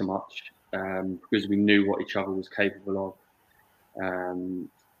cared so much, because we knew what each other was capable of,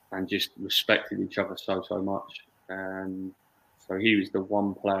 and just respected each other so much. So he was the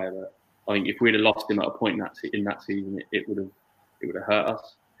one player that I think if we'd have lost him at a point in that season, it would have hurt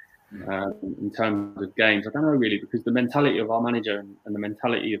us. In terms of games, I don't know really, because the mentality of our manager and the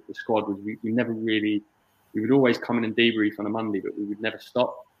mentality of the squad was we never really. We would always come in and debrief on a Monday, but we would never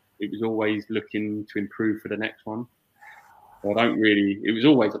stop. It was always looking to improve for the next one. So it was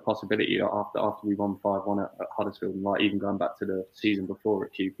always a possibility after we won 5-1 at Huddersfield, and like even going back to the season before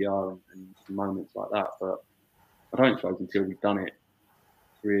at QPR and moments like that. But I don't suppose until we've done it,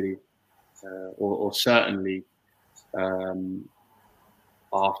 really, or certainly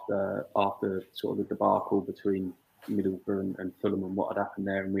after sort of the debacle between Middlesbrough and Fulham and what had happened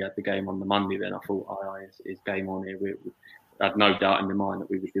there, and we had the game on the Monday, then I thought, it's game on here. I had no doubt in my mind that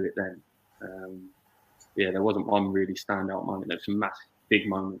we would do it then. There wasn't one really standout moment. There were some massive, big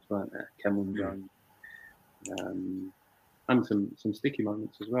moments, weren't there? Cameron Jones, and some sticky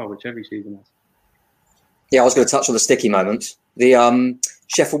moments as well, which every season has. Yeah, I was going to touch on the sticky moments. The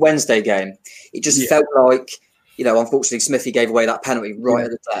Sheffield Wednesday game, it just felt like, unfortunately, Smithy gave away that penalty right at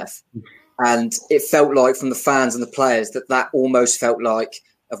the death. And it felt like from the fans and the players that almost felt like,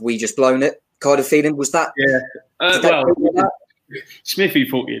 have we just blown it kind of feeling? Was that? Yeah. Smithy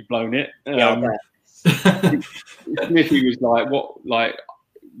thought he had blown it. Smithy was like, what? Like,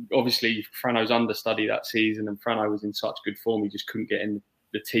 obviously, Frano's understudy that season, and Frano was in such good form, he just couldn't get in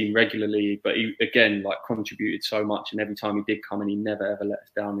the team regularly. But he, again, contributed so much, and every time he did come in, he never ever let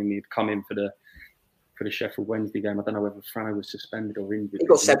us down. And he'd come in for the Sheffield Wednesday game. I don't know whether Frano was suspended or injured. He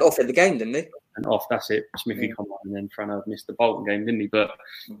got sent off in the game, didn't he? And off, that's it. Smithy come on, and then Frano missed the Bolton game, didn't he? But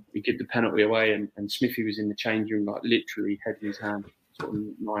he gave the penalty away, and Smithy was in the change room, literally head in his hand, sort of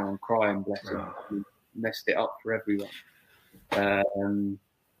nigh on crying, bless him. He messed it up for everyone.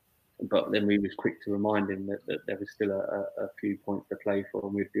 But then we was quick to remind him that there was still a few points to play for,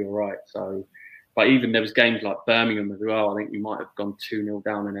 and we'd be all right. So, but even there was games like Birmingham as well. I think we might have gone 2-0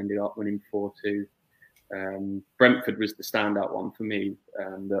 down and ended up winning 4-2. Brentford was the standout one for me,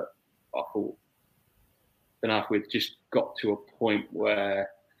 that I thought, if we'd just got to a point where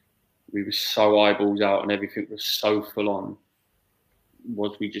we were so eyeballs out and everything was so full on,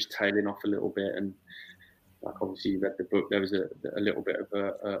 was we just tailing off a little bit? And obviously you read the book, there was a little bit of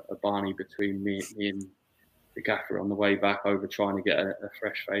a Barney between me and the gaffer on the way back over trying to get a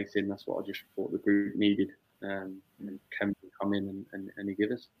fresh face in. That's what I just thought the group needed, and Ken would come in and he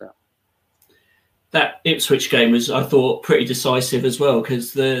gave us that. That Ipswich game was, I thought, pretty decisive as well,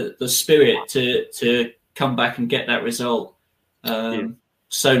 because the spirit to come back and get that result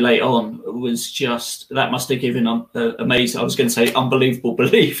so late on was just, that must have given amazing, I was going to say unbelievable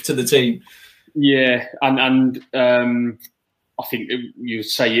belief to the team. Yeah, and I think you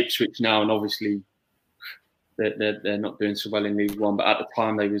say Ipswich now, and obviously they're not doing so well in League One, but at the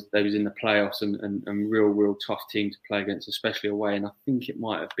time they was in the playoffs and real tough team to play against, especially away. And I think it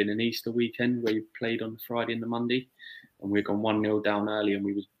might have been an Easter weekend where you played on the Friday and the Monday, and we'd gone 1-0 down early and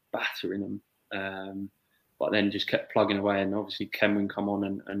we was battering them, but then just kept plugging away. And obviously Cameron come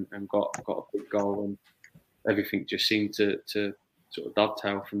on and got a big goal, and everything just seemed to sort of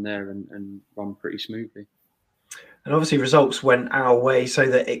dovetail from there and run pretty smoothly. And obviously results went our way so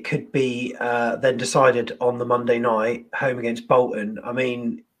that it could be then decided on the Monday night, home against Bolton. I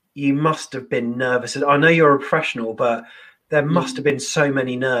mean, you must have been nervous. I know you're a professional, but there must have been so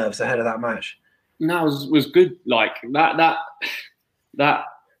many nerves ahead of that match. No, it was good. Like that wow.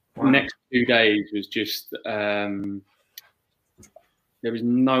 Next 2 days was just, there was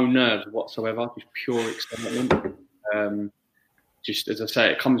no nerves whatsoever, just pure excitement. Just as I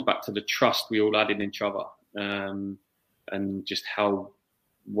say, it comes back to the trust we all had in each other. And just how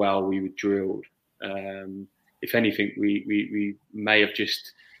well we were drilled. If anything, we may have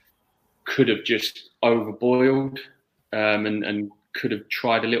could have overboiled, and could have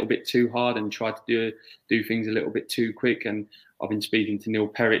tried a little bit too hard and tried to do things a little bit too quick. And I've been speaking to Neil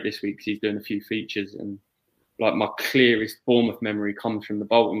Perrott this week because he's doing a few features, and my clearest Bournemouth memory comes from the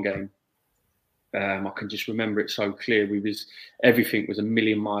Bolton game. I can just remember it so clear. Everything was a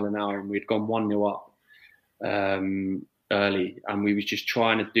million mile an hour, and we'd gone 1-0 up early, and we was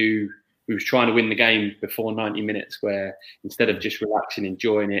trying to win the game before 90 minutes, where instead of just relaxing,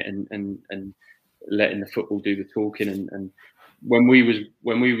 enjoying it and letting the football do the talking, and when we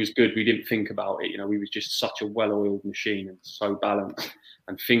was good, we didn't think about it. We was just such a well-oiled machine and so balanced,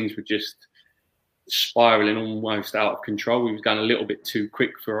 and things were just spiraling almost out of control. We was going a little bit too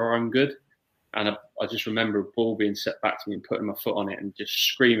quick for our own good, And I just remember a ball being set back to me and putting my foot on it and just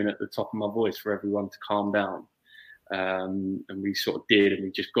screaming at the top of my voice for everyone to calm down. And we sort of did, and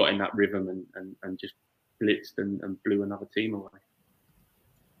we just got in that rhythm and just blitzed and blew another team away.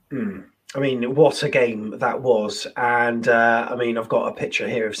 I mean, what a game that was. And I mean, I've got a picture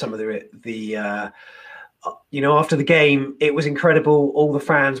here of some of the after the game, it was incredible. All the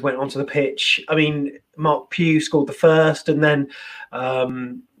fans went onto the pitch. I mean, Mark Pugh scored the first, and then,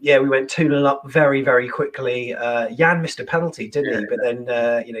 we went 2-0 up very, very quickly. Jan missed a penalty, didn't he? But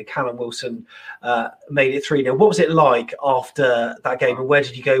then, Callum Wilson made it 3-0. What was it like after that game, and where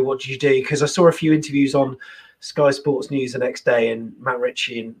did you go? What did you do? Because I saw a few interviews on Sky Sports News the next day, and Matt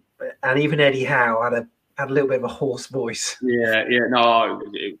Ritchie and even Eddie Howe had a little bit of a hoarse voice. Yeah, no,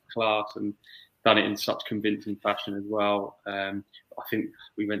 it was class, and done it in such convincing fashion as well. I think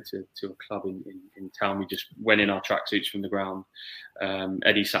we went to a club in town. We just went in our tracksuits from the ground.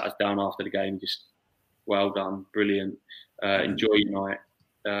 Eddie sat us down after the game, just well done, brilliant. Enjoy your night.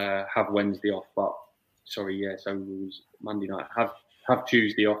 Have Wednesday off, so it was Monday night. Have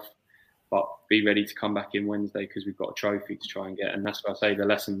Tuesday off, but be ready to come back in Wednesday because we've got a trophy to try and get. And that's why I say the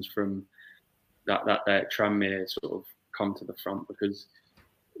lessons from that day at Tranmere sort of come to the front, because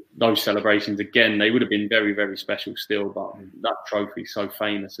those celebrations, again, they would have been very, very special still, but that trophy is so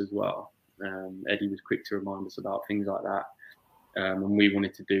famous as well. Eddie was quick to remind us about things like that. And we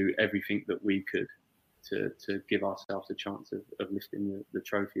wanted to do everything that we could to give ourselves a chance of lifting the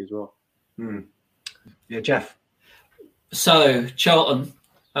trophy as well. Yeah, Jeff. So, Charlton,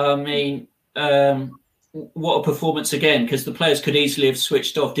 I mean, what a performance again, because the players could easily have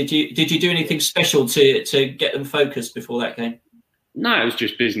switched off. Did you do anything special to get them focused before that game? No, it was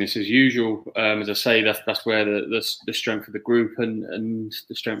just business as usual. As I say, that's where the strength of the group and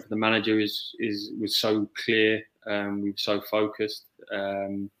the strength of the manager was so clear. We were so focused.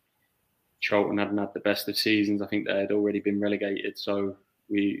 Charlton hadn't had the best of seasons. I think they had already been relegated, so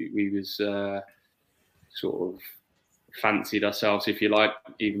we was sort of fancied ourselves, if you like,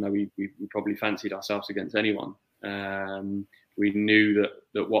 even though we probably fancied ourselves against anyone. We knew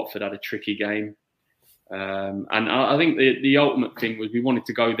that Watford had a tricky game. And I think the ultimate thing was we wanted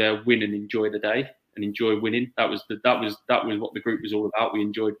to go there, win and enjoy the day and enjoy winning. That was what the group was all about. We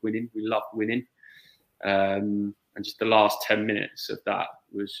enjoyed winning. We loved winning. And just the last 10 minutes of that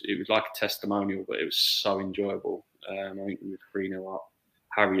was like a testimonial, but it was so enjoyable. I think we were 3-0 up.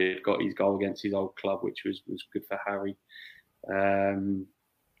 Harry had got his goal against his old club, which was good for Harry. I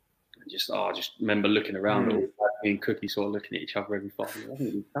just remember looking around, me and Cookie sort of looking at each other every 5 minutes. I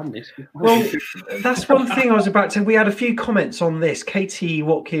think we've done this. Well, that's one thing I was about to. We had a few comments on this. Katie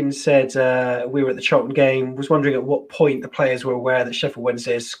Watkins said we were at the Charlton game. Was wondering at what point the players were aware that Sheffield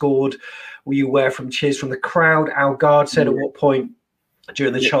Wednesday had scored. Were you aware from cheers from the crowd? Al Gard said at what point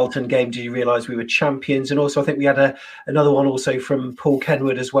during the Charlton game did you realise we were champions? And also, I think we had another one also from Paul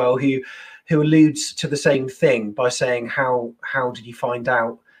Kenwood as well, who alludes to the same thing by saying how did you find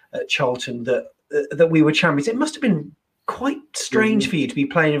out at Charlton that we were champions? It must have been quite strange for you to be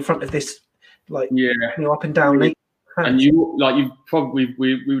playing in front of this, up and down. And you probably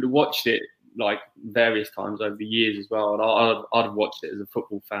we would have watched it like various times over the years as well. And I'd have watched it as a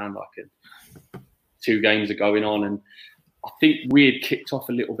football fan, like 2 games are going on, and I think we had kicked off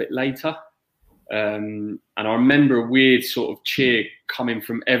a little bit later. And I remember a weird sort of cheer coming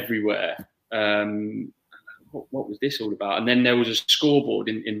from everywhere. What was this all about? And then there was a scoreboard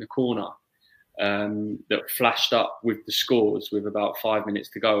in the corner that flashed up with the scores with about 5 minutes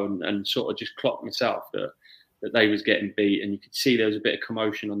to go, and sort of just clocked myself that they was getting beat, and you could see there was a bit of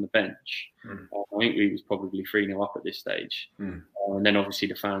commotion on the bench. I think we was probably 3-0 up at this stage. And then obviously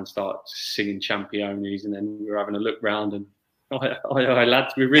the fans start singing Championes, and then we were having a look round and, oh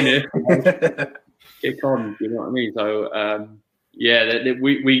lads, we're in it. Kick on, you know what I mean? So,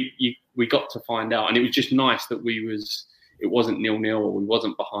 we got to find out, and it was just nice that it wasn't 0-0 or we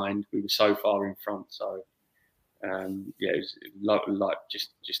wasn't behind. We were so far in front. So, it was like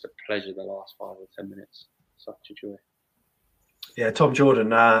just a pleasure the last 5 or 10 minutes. Such a joy. Yeah, Tom Jordan,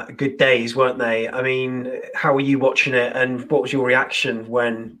 good days, weren't they? I mean, how were you watching it, and what was your reaction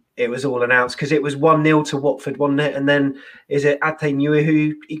when it was all announced? Because it was 1-0 to Watford, wasn't it? And then is it Ate Nui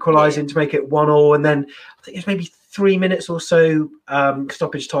who equalising to make it 1-1? And then I think it was maybe 3 minutes or so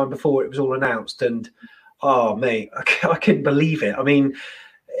stoppage time before it was all announced. And, oh, mate, I couldn't believe it. I mean,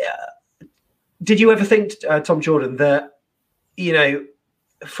 did you ever think, Tom Jordan, that,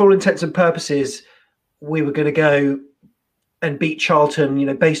 for all intents and purposes, we were going to go and beat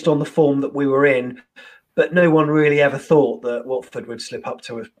Charlton, based on the form that we were in, but no one really ever thought that Watford would slip up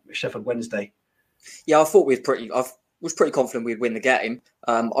to a Sheffield Wednesday? Yeah, I thought was pretty confident we'd win the game.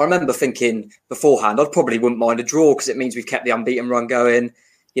 I remember thinking beforehand, I probably wouldn't mind a draw because it means we've kept the unbeaten run going,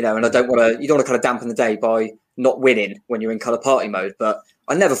 and I don't want to kind of dampen the day by not winning when you're in colour party mode. But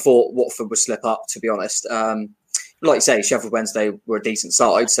I never thought Watford would slip up, to be honest. Like you say, Sheffield Wednesday were a decent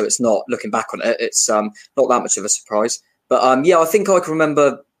side, so it's not, looking back on it, it's not that much of a surprise. But I think I can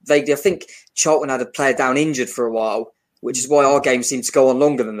remember vaguely, I think Charlton had a player down injured for a while, which is why our game seemed to go on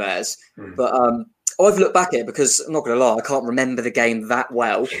longer than theirs. But I've looked back at it because, I'm not going to lie, I can't remember the game that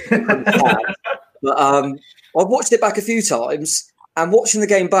well. But I've watched it back a few times, and watching the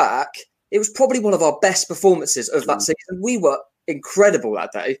game back, it was probably one of our best performances of that season. We were incredible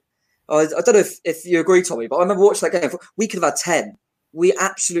that day. I don't know if you agree, Tommy, but I remember watching that game. We could have had 10. We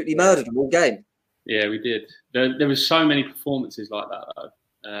absolutely murdered them all game. Yeah, we did. There was so many performances like that, though.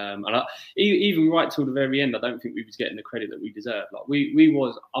 And even right till the very end, I don't think we was getting the credit that we deserved. Like we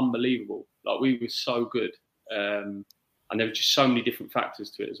was unbelievable. Like we were so good, and there were just so many different factors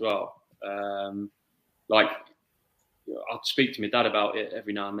to it as well. Like I'd speak to my dad about it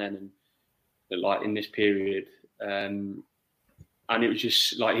every now and then, and like in this period, and it was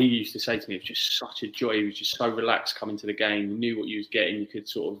just like he used to say to me, it was just such a joy. He was just so relaxed coming to the game. You knew what you was getting. You could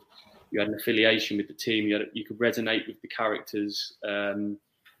you had an affiliation with the team. You could resonate with the characters.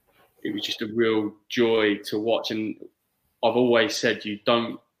 It was just a real joy to watch. And I've always said,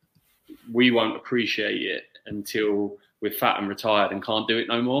 we won't appreciate it until we're fat and retired and can't do it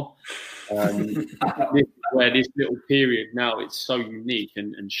no more. Where this little period now, it's so unique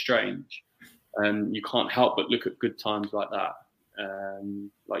and strange. You can't help but look at good times like that.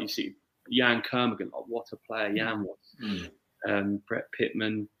 Like you see Jan Kermorgan, like what a player Jan was. Brett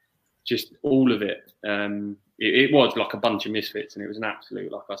Pittman, just all of it. It was like a bunch of misfits, and it was an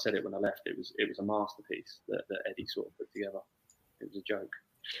absolute, like I said it when I left, it was a masterpiece that Eddie sort of put together. It was a joke.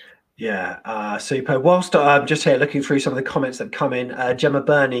 Yeah, super. Whilst I'm just here looking through some of the comments that come in, Gemma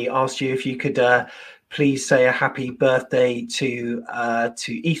Burney asked you if you could please say a happy birthday to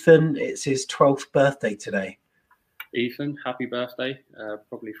Ethan. It's his 12th birthday today. Ethan, happy birthday.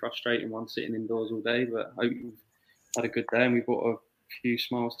 Probably frustrating one sitting indoors all day, but I hope you've had a good day and we brought a few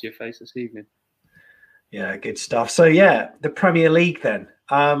smiles to your face this evening. Yeah, good stuff. So yeah, the Premier League then.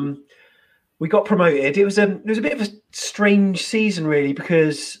 We got promoted. It was a bit of a strange season really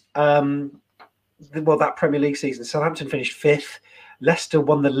because that Premier League season, Southampton finished 5th, Leicester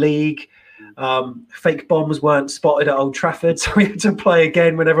won the league. Fake bombs weren't spotted at Old Trafford, so we had to play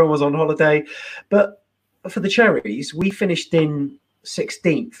again when everyone was on holiday. But for the Cherries, we finished in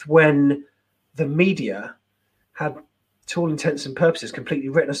 16th when the media had, to all intents and purposes, completely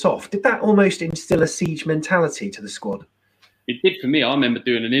written us off. Did that almost instill a siege mentality to the squad? It did for me. I remember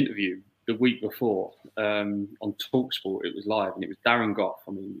doing an interview the week before on TalkSport. It was live, and it was Darren Goff.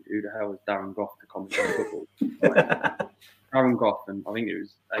 I mean, who the hell is Darren Goff to commentate football? Darren Goff, and I think it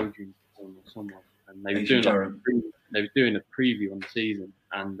was Adrian or someone. And they were doing a preview on the season,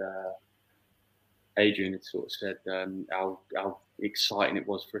 and Adrian had sort of said how exciting it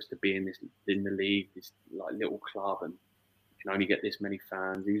was for us to be in the league, this like little club, and you can only get this many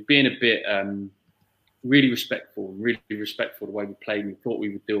fans. He was being a bit really respectful the way we played. We thought we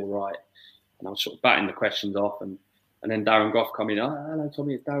would do all right, and I was sort of batting the questions off, and then Darren Goff come in. Oh, hello,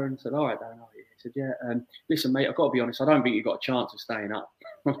 Tommy, it's Darren. I said, all right, Darren. He said, yeah. Listen, mate, I've got to be honest. I don't think you've got a chance of staying up.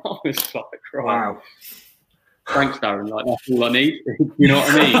 I was like, right. Wow. Thanks, Darren. Like that's all I need. You know what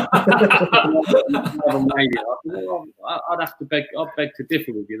I mean? I'd have to beg to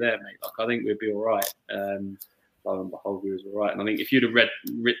differ with you there, mate. Like I think we'd be all right. Lo and behold, we was all right. And I think if you'd have wrote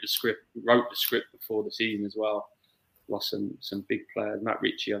the script before the season as well, lost some big players. Matt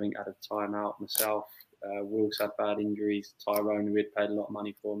Ritchie, I think, had a timeout. Myself, Wills had bad injuries. Tyrone, who we'd paid a lot of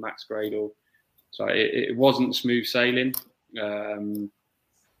money for. Max Gradle. So it wasn't smooth sailing,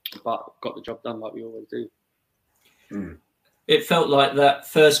 but got the job done like we always do. It felt like that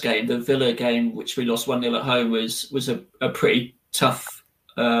first game, the Villa game, which we lost 1-0 at home, was a pretty tough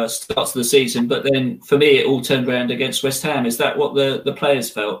start to the season. But then for me, it all turned around against West Ham. Is that what the players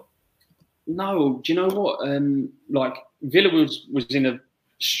felt? No, do you know what? Like Villa was in a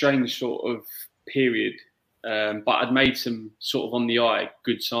strange sort of period, but I'd made some sort of on the eye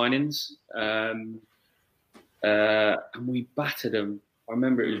good signings, and we battered them. I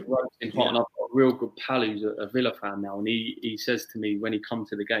remember it was roasting hot, and I've got a real good pal who's a Villa fan now, and he says to me when he come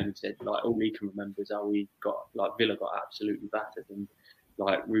to the game, he said like all he can remember is how Villa got absolutely battered, and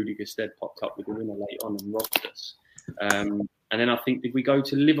like Rudy Gusted popped up with the winner late on and robbed us. And then I think, did we go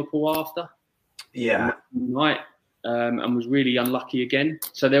to Liverpool after? Yeah. Right. And was really unlucky again.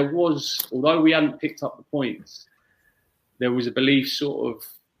 So there was, although we hadn't picked up the points, there was a belief sort of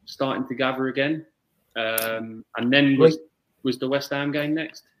starting to gather again. And then was the West Ham game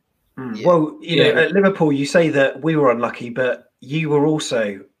next? Yeah. Well, you know, at Liverpool, you say that we were unlucky, but you were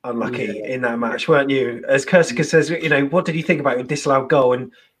also unlucky in that match, weren't you? As Kursika says, you know, what did you think about your disallowed goal,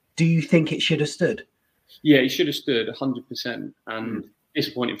 and do you think it should have stood? Yeah, it should have stood 100%. And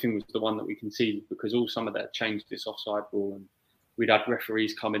disappointing thing was the one that we conceded, because all some of that changed this offside rule, and we'd had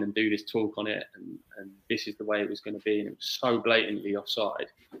referees come in and do this talk on it, and this is the way it was going to be, and it was so blatantly offside.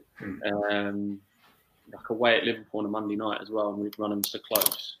 Like away at Liverpool on a Monday night as well, and we'd run them so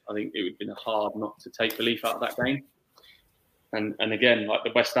close. I think it would have been hard not to take belief out of that game. And again, like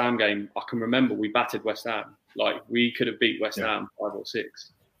the West Ham game, I can remember we battered West Ham. Like we could have beat West Ham 5 or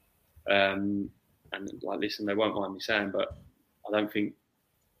 6. And like, listen, they won't mind me saying, but I don't think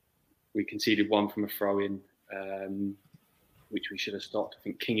we conceded one from a throw-in, which we should have stopped. I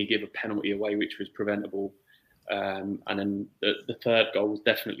think Kingy gave a penalty away, which was preventable. And then the third goal was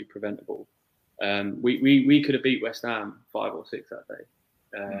definitely preventable. We could have beat West Ham 5 or 6 that day.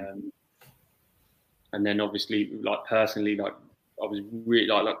 And then obviously, like personally, like I was really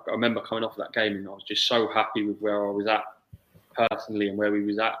like I remember coming off that game and I was just so happy with where I was at personally and where we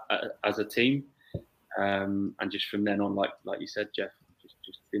was at as a team. And just from then on, like you said, Jeff, just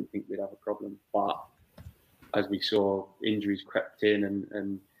didn't think we'd have a problem. But as we saw, injuries crept in,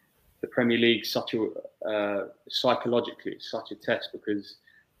 and the Premier League psychologically it's such a test, because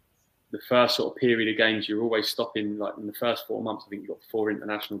the first sort of period of games you're always stopping. Like in the first 4 months, I think you've got 4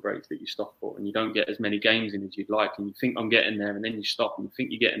 international breaks that you stop for, and you don't get as many games in as you'd like, and you think I'm getting there, and then you stop, and you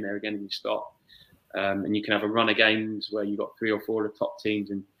think you're getting there again, and you stop. And you can have a run of games where you've got 3 or 4 of the top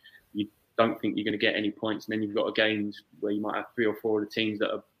teams and you don't think you're going to get any points, and then you've got games where you might have 3 or 4 of the teams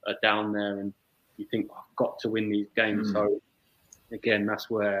that are down there and you think, I've got to win these games. So again, that's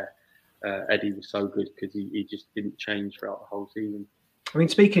where Eddie was so good, because he just didn't change throughout the whole season. I mean,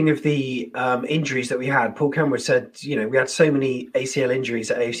 speaking of the injuries that we had, Paul Kenwood said, you know, we had so many ACL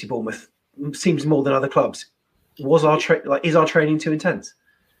injuries at AFC Bournemouth, seems more than other clubs. Is our training too intense?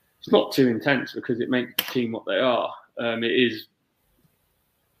 It's not too intense, because it makes the team what they are. It is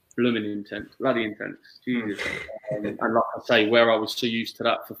blooming intense, bloody intense. Jesus. And like I say, where I was so used to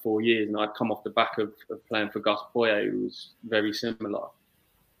that for 4 years, and I'd come off the back of playing for Gus Poyet, who was very similar.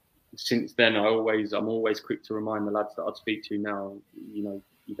 Since then, I'm always quick to remind the lads that I'd speak to now, you know,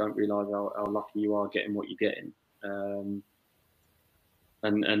 you don't realise how lucky you are getting what you're getting.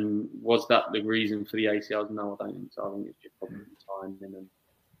 And was that the reason for the ACLs? No, I don't think so. I think it's just probably timing and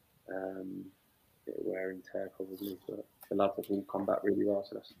bit of wear and tear probably. But the lads have all come back really well,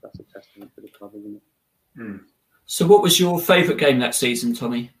 so that's a testament to the club, isn't it? So what was your favourite game that season,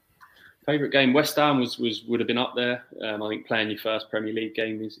 Tommy? Favourite game, West Ham would have been up there. I think playing your first Premier League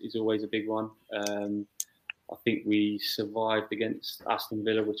game is always a big one. I think we survived against Aston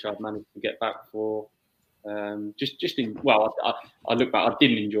Villa, which I'd managed to get back for. I look back, I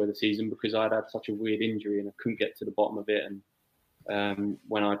didn't enjoy the season because I'd had such a weird injury and I couldn't get to the bottom of it. And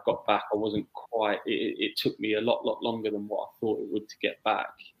when I got back, I wasn't quite. It took me a lot longer than what I thought it would to get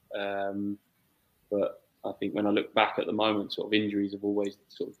back. But I think when I look back at the moment, sort of injuries have always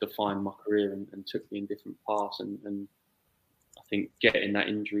sort of defined my career and took me in different paths. And I think getting that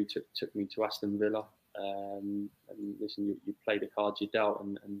injury took me to Aston Villa. And listen, you play the cards you dealt,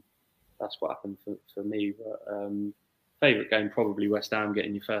 and that's what happened for me. But favourite game, probably West Ham,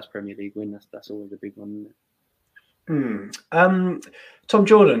 getting your first Premier League win. That's always a big one, isn't it? Tom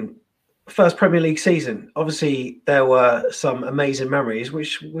Jordan, first Premier League season. Obviously, there were some amazing memories.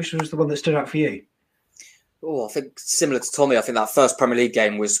 Which was the one that stood out for you? Oh, I think similar to Tommy. I think that first Premier League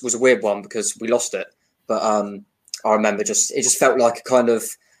game was a weird one because we lost it. But I remember it just felt like a kind of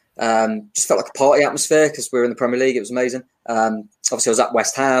just felt like a party atmosphere because we were in the Premier League. It was amazing. Obviously, I was at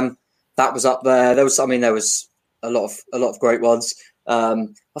West Ham. That was up there. There was a lot of great ones. I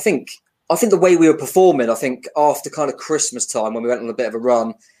think the way we were performing, I think after kind of Christmas time when we went on a bit of a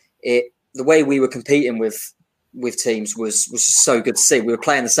run, the way we were competing with teams was just so good to see. We were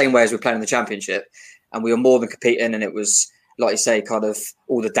playing the same way as we were playing in the Championship, and we were more than competing. And it was, like you say, kind of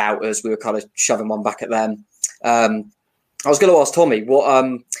all the doubters. We were kind of shoving one back at them. I was going to ask Tommy, what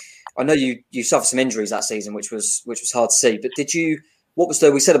I know you suffered some injuries that season, which was hard to see. But what was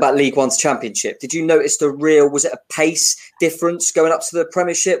we said about League One to Championship? Did you notice was it a pace difference going up to the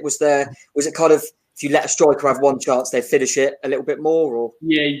Premiership? Was it kind of, if you let a striker have one chance, they'd finish it a little bit more? Or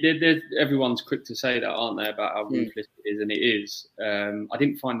yeah, everyone's quick to say that, aren't they, about how ruthless it is, and it is. I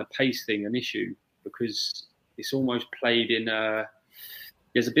didn't find the pace thing an issue because it's almost played in.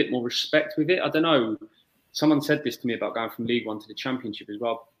 There's a bit more respect with it. I don't know. Someone said this to me about going from League One to the Championship as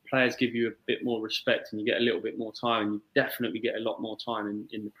well. Players give you a bit more respect and you get a little bit more time, and you definitely get a lot more time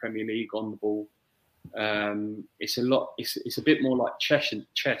in the Premier League on the ball. It's a lot. It's a bit more like chess in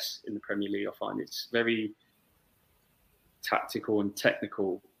the Premier League. I find it's very tactical and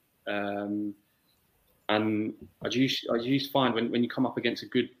technical. And I used to find when you come up against a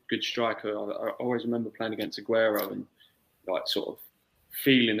good striker, I always remember playing against Aguero and like sort of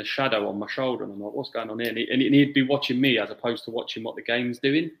feeling a shadow on my shoulder, and I'm like, what's going on here? And he'd be watching me as opposed to watching what the game's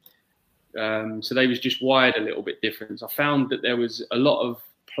doing. So they was just wired a little bit different. So I found that there was a lot of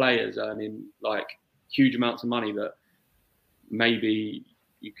players earning like huge amounts of money that maybe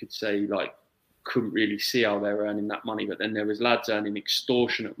you could say like couldn't really see how they were earning that money, but then there was lads earning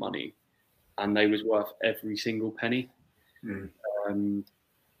extortionate money, and they was worth every single penny.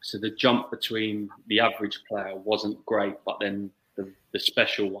 So the jump between the average player wasn't great, but then the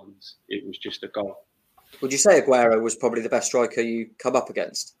special ones, it was just a goal. Would you say Aguero was probably the best striker you come up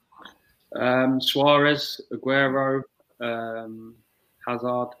against? Suarez, Aguero,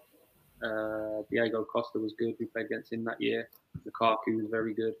 Hazard, Diego Costa was good. We played against him that year. Lukaku was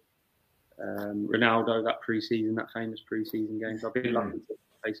very good. Ronaldo, that famous pre-season game. So I've been lucky to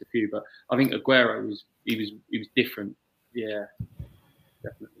face a few, but I think Aguero was different. Yeah,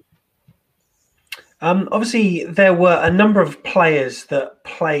 definitely. Obviously, there were a number of players that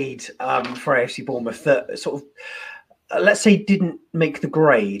played for AFC Bournemouth that sort of, let's say, didn't make the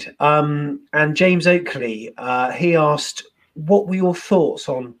grade. And James Oakley, he asked, what were your thoughts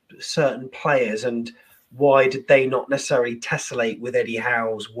on certain players and why did they not necessarily tessellate with Eddie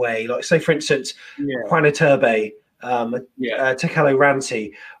Howe's way? Like, say, for instance, Juan Iturbe, Tekelo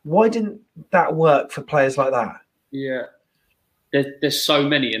Ranti. Why didn't that work for players like that? Yeah. There's so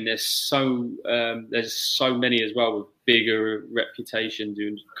many, and there's so many as well with bigger reputations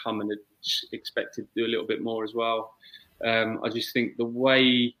who come and are expected to do a little bit more as well. I just think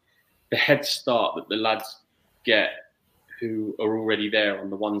the head start that the lads get who are already there on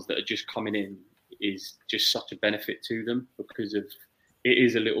the ones that are just coming in is just such a benefit to them, because it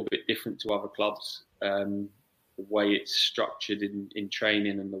is a little bit different to other clubs. The way it's structured in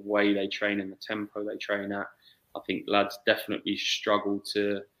training and the way they train and the tempo they train at. I think lads definitely struggle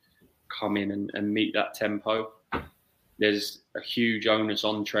to come in and meet that tempo. There's a huge onus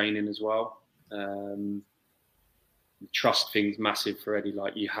on training as well. The trust thing's massive for Eddie.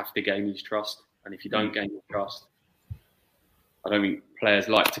 Like, you have to gain his trust, and if you don't gain his trust, I don't think players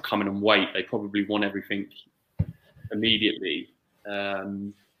like to come in and wait. They probably want everything immediately.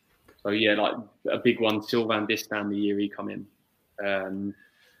 So yeah, like a big one, Sylvain Distin, the year he come in.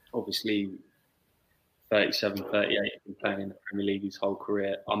 Obviously 37, 38, been playing in the Premier League his whole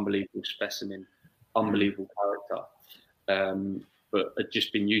career. Unbelievable specimen, unbelievable character. But had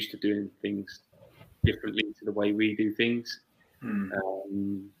just been used to doing things differently to the way we do things.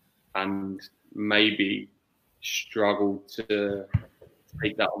 And maybe struggled to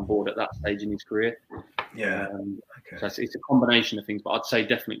take that on board at that stage in his career. So it's a combination of things, but I'd say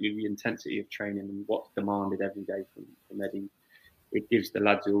definitely the intensity of training and what's demanded every day from Eddie, it gives the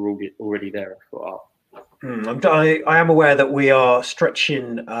lads who are already there a foot up. I am aware that we are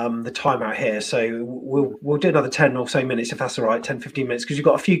stretching the time out here, so we'll do another 10 or so minutes if that's all right, 10, 15 minutes, because you've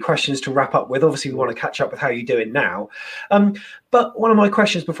got a few questions to wrap up with. Obviously, we want to catch up with how you're doing now. But one of my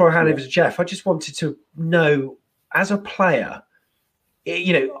questions before I hand over to Jeff, I just wanted to know, as a player,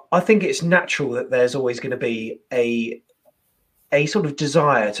 I think it's natural that there's always going to be a sort of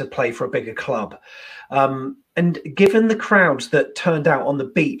desire to play for a bigger club. And given the crowds that turned out on the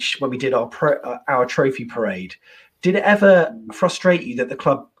beach when we did our trophy parade, did it ever frustrate you that the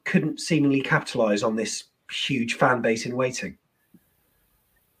club couldn't seemingly capitalise on this huge fan base in waiting?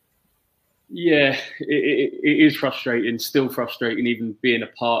 Yeah, it is frustrating, still frustrating, even being a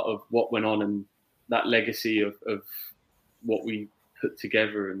part of what went on and that legacy of what we put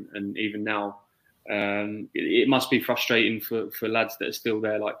together. And even now, it must be frustrating for lads that are still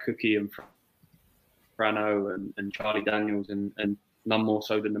there, like Cookie and Frano and Charlie Daniels, and none more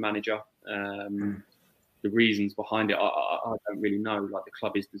so than the manager. The reasons behind it, I don't really know. Like, the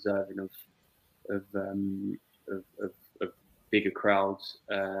club is deserving of bigger crowds,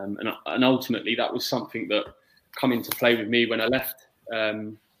 and ultimately that was something that come into play with me when I left.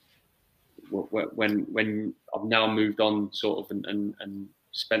 When I've now moved on, sort of, and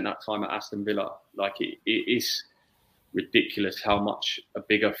spent that time at Aston Villa, like it is ridiculous how much a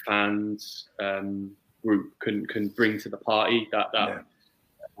bigger fans group can bring to the party.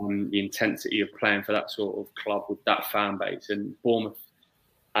 The intensity of playing for that sort of club with that fan base, and Bournemouth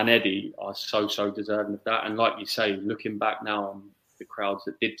and Eddie are so deserving of that. And like you say, looking back now on the crowds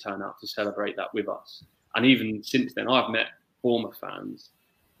that did turn out to celebrate that with us, and even since then, I've met Bournemouth fans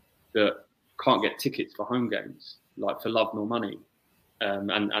that can't get tickets for home games, like for love nor money,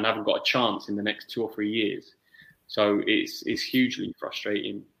 and haven't got a chance in the next 2 or 3 years. So it's hugely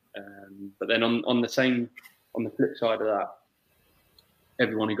frustrating. But then on the flip side of that,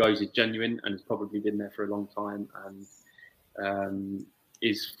 everyone who goes is genuine and has probably been there for a long time and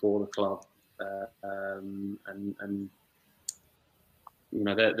is for the club. And you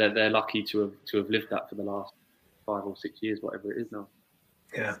know, they're lucky to have lived that for the last 5 or 6 years, whatever it is now.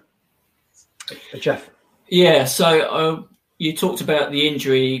 Yeah. Jeff? Yeah, so you talked about the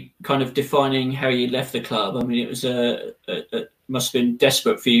injury kind of defining how you left the club. I mean, it was must have been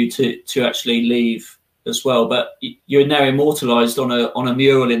desperate for you to actually leave as well. But you're now immortalised on a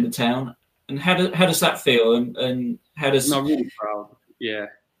mural in the town. And how does that feel? And how does? No, I'm really proud. Yeah,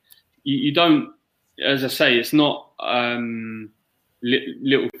 you don't. As I say, it's not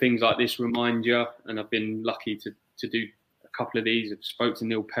little things like this remind you. And I've been lucky to do a couple of these. I've spoke to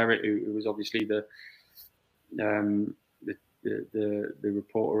Neil Perrott, who was obviously the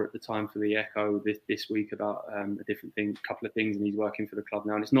reporter at the time for the Echo this week about a different thing, a couple of things, and he's working for the club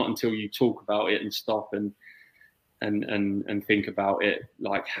now. And it's not until you talk about it and stop and think about it,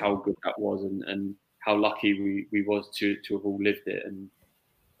 like how good that was and how lucky we was to have all lived it. And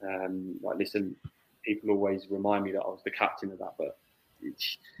like, listen, people always remind me that I was the captain of that, but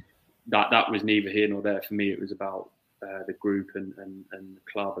that was neither here nor there for me. It was about the group and the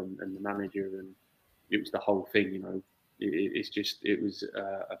club and the manager, and it was the whole thing, you know. It was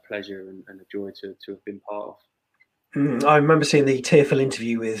a pleasure and a joy to have been part of. I remember seeing the tearful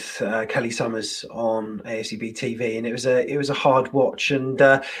interview with Kelly Summers on AFCB TV, and it was a hard watch. And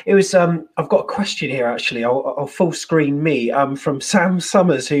it was I've got a question here actually. I'll full screen me from Sam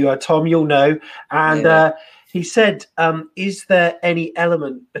Summers, who Tom you'll know, and he said, "Is there any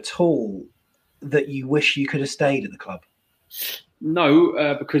element at all that you wish you could have stayed at the club?"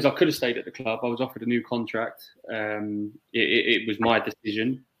 No, because I could have stayed at the club. I was offered a new contract. It was my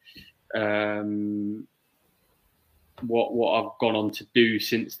decision. What I've gone on to do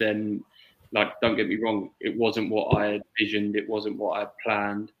since then, like, don't get me wrong, it wasn't what I had envisioned. It wasn't what I had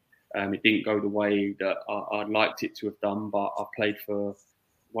planned. It didn't go the way that I'd liked it to have done. But I played for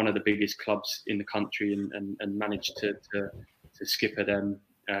one of the biggest clubs in the country and managed to skipper them.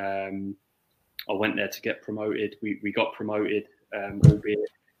 I went there to get promoted. We got promoted, albeit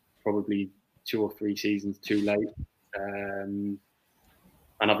probably 2 or 3 seasons too late. And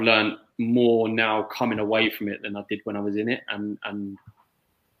I've learned more now coming away from it than I did when I was in it, and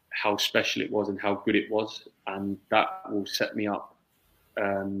how special it was and how good it was. And that will set me up.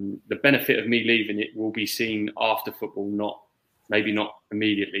 The benefit of me leaving it will be seen after football, maybe not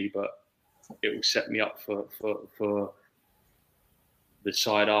immediately, but it will set me up for the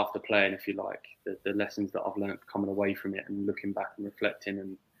side after playing, if you like, the lessons that I've learned coming away from it and looking back and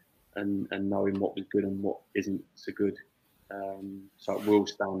reflecting and knowing what was good and what isn't so good. So it will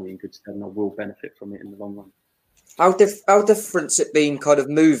stand me in good stead and I will benefit from it in the long run. How different's it been kind of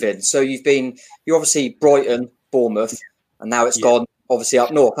moving? So you're obviously Brighton, Bournemouth, and now it's gone obviously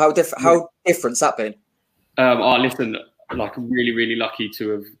up north. How different's that been? Listen, like, I'm really, really lucky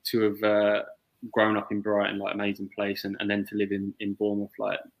to have grown up in Brighton, like, amazing place, and then to live in Bournemouth,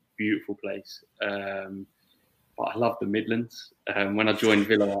 like, beautiful place. But I love the Midlands. When I joined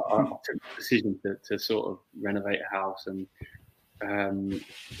Villa, I took the decision to sort of renovate a house, and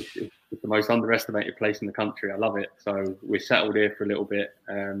it's the most underestimated place in the country. I love it. So we're settled here for a little bit.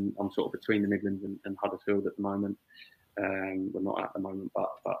 I'm sort of between the Midlands and Huddersfield at the moment. Well, not at the moment,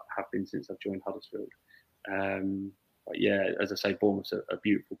 but have been since I've joined Huddersfield. But yeah, as I say, Bournemouth's a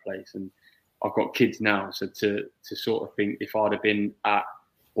beautiful place, and I've got kids now, so to sort of think if I'd have been at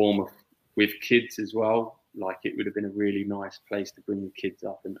Bournemouth with kids as well, like, it would have been a really nice place to bring the kids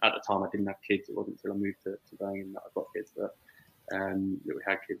up. And at the time, I didn't have kids. It wasn't until I moved to Birmingham that I got kids, but that we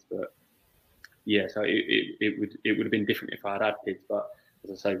had kids. But yeah, so it would have been different if I had kids. But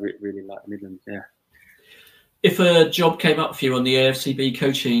as I say, really like the Midlands. Yeah. If a job came up for you on the AFCB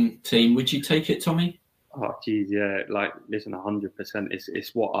coaching team, would you take it, Tommy? Oh, geez, yeah. Like, listen, 100%.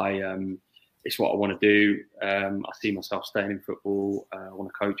 It's what I want to do. I see myself staying in football. I want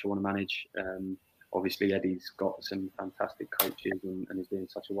to coach. I want to manage. Obviously, Eddie's got some fantastic coaches and is doing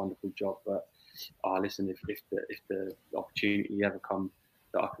such a wonderful job. But listen, if the opportunity ever come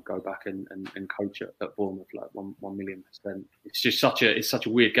that I could go back and coach at Bournemouth, like 1,000,000%. It's just such a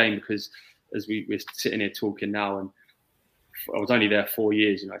weird game, because as we're sitting here talking now, and I was only there 4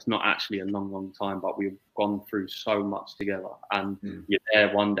 years. You know, it's not actually a long time, but we've gone through so much together. And you're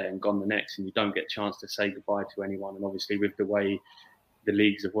there one day and gone the next, and you don't get a chance to say goodbye to anyone. And obviously, with the way the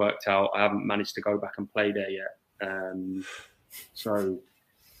leagues have worked out, I haven't managed to go back and play there yet. So,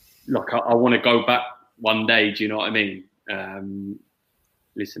 look, I want to go back one day. Do you know what I mean?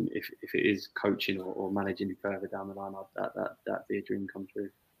 listen, if it is coaching or managing further down the line, that'd be a dream come true.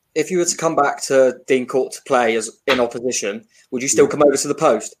 If you were to come back to Dean Court to play as in opposition, would you still come over to the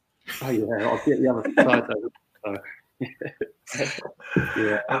post? Oh yeah, I'll get the other side though.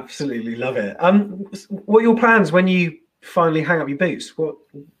 Yeah, absolutely love it. What are your plans when you finally hang up your boots? What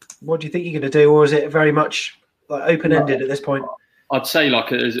do you think you're going to do, or is it very much like open-ended at this point? I'd say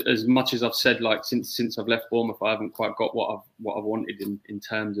like as much as I've said, like since I've left Bournemouth, I haven't quite got what I've wanted in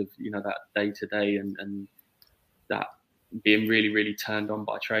terms of that day to day and that being really, really turned on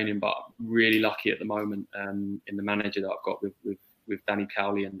by training. But I'm really lucky at the moment in the manager that I've got with Danny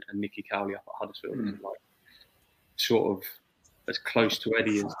Cowley and Nicky Cowley up at Huddersfield. Like sort of as close to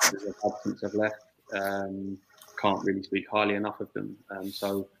Eddie as I've had since I've left. Can't really speak highly enough of them.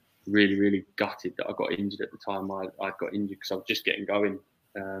 So really, really gutted that I got injured at the time. I got injured because I was just getting going.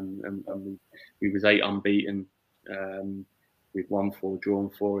 And we was 8 unbeaten. We'd won 4, drawn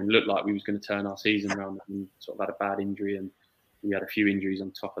 4, and looked like we was going to turn our season around. And sort of had a bad injury, and we had a few injuries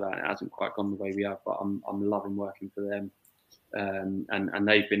on top of that. And it hasn't quite gone the way we have, but I'm loving working for them. And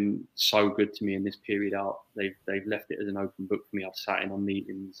they've been so good to me in this period out. They've left it as an open book for me. I've sat in on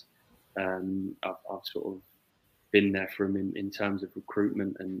meetings. I've sort of been there for them in terms of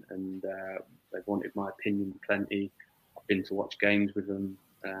recruitment, and they've wanted my opinion plenty. I've been to watch games with them.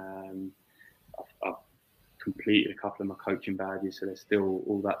 I've completed a couple of my coaching badges, so there's still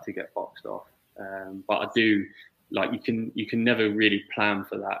all that to get boxed off. But I do, like, you can never really plan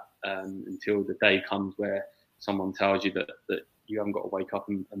for that until the day comes where someone tells you that you haven't got to wake up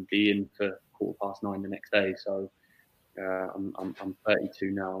and be in for 9:15 the next day. So I'm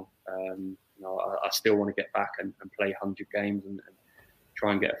 32 now. I still want to get back and play 100 games and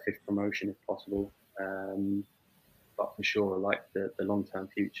try and get a 5th promotion if possible. But for sure, like the long-term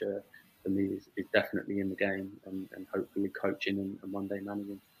future for me is definitely in the game and hopefully coaching and one day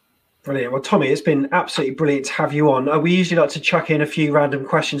managing. Brilliant. Well, Tommy, it's been absolutely brilliant to have you on. We usually like to chuck in a few random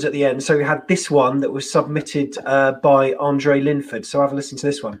questions at the end. So we had this one that was submitted by Andre Linford. So have a listen to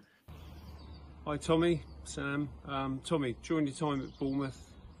this one. Hi, Tommy, Sam. Tommy, during your time at Bournemouth,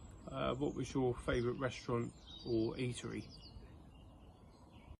 what was your favourite restaurant or eatery?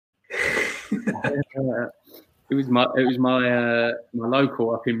 It was my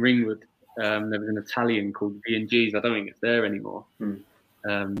local up in Ringwood. There was an Italian called V&G's. I don't think it's there anymore.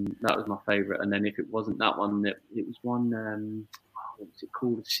 That was my favourite. And then if it wasn't that one, it was one. What was it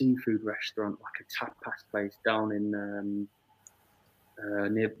called? A seafood restaurant, like a tapas place down in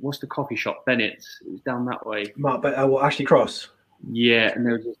near. What's the coffee shop? Bennett's. It was down that way. Ashley Cross. Yeah, and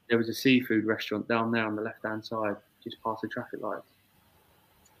there was a seafood restaurant down there on the left-hand side, just past the traffic lights.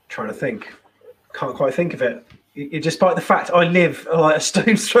 Trying to think. Can't quite think of it. Despite the fact I live like a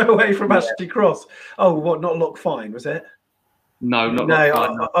stone's throw away from Ashley Cross. Oh, what? Not Lock Fine, was it? No, not no.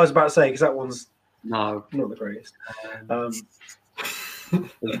 Lock Fine. I was about to say because that one's not the greatest. There's 2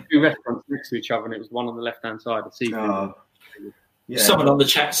 restaurants next to each other, and it was one on the left-hand side. A seafood. Yeah. Someone on the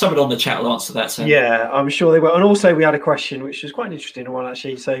chat will answer that. So. Yeah, I'm sure they will. And also, we had a question which was quite an interesting one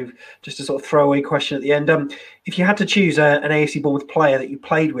actually. So, just a sort of throwaway question at the end. If you had to choose an AFC Bournemouth player that you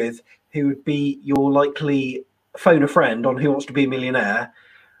played with, who would be your likely phone a friend on Who Wants to Be a Millionaire?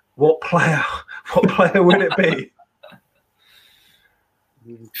 What player would it be?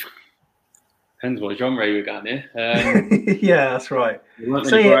 Depends what genre we're going here. Yeah, that's right.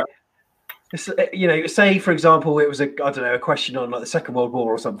 Say for example, it was a question on like the Second World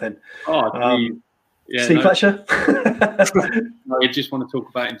War or something. Steve Fletcher. No, you just want to talk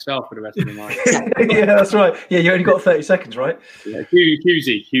about himself for the rest of the night. Yeah, that's right. Yeah, you only got 30 seconds, right? Yeah,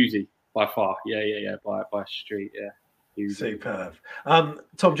 Hughesy by far. Yeah, by a street. Yeah, Hughesy. Superb.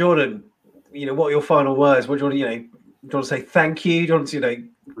 Tom Jordan, what are your final words? What do you want? Do you want to say thank you? Do you want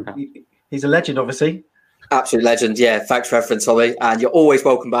to, he's a legend, obviously. Absolute legend. Yeah, thanks for everything, Tommy, and you're always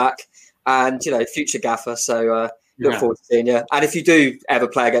welcome back. And future gaffer. So look forward to seeing you. And if you do ever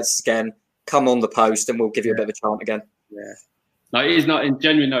play against us again, come on the post and we'll give you a bit of a chant again. Yeah. No, it is not. In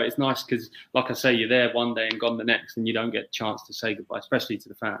genuine note, it's nice because, like I say, you're there one day and gone the next, and you don't get a chance to say goodbye, especially to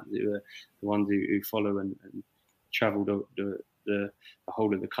the fans who are the ones who follow and travel the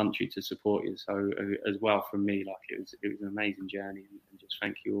whole of the country to support you. So as well, from me, like it was an amazing journey, and just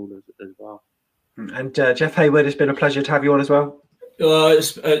thank you all as well. And Jeff Hayward, it's been a pleasure to have you on as well.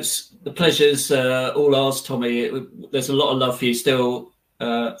 It's the pleasure's all ours, Tommy. There's a lot of love for you still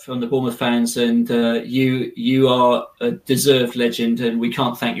from the Bournemouth fans, and you are a deserved legend, and we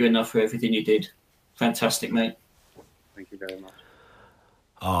can't thank you enough for everything you did. Fantastic, mate. Thank you very much.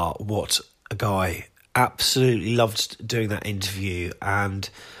 What a guy. Absolutely loved doing that interview, and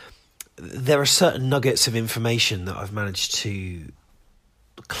there are certain nuggets of information that I've managed to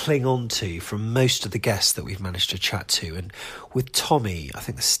cling on to from most of the guests that we've managed to chat to. And with Tommy, I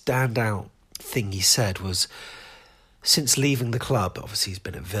think the standout thing he said was, since leaving the club, obviously he's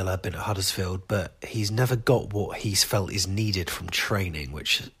been at Villa, been at Huddersfield, but he's never got what he's felt is needed from training,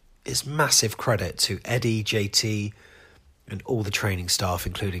 which is massive credit to Eddie, JT, and all the training staff,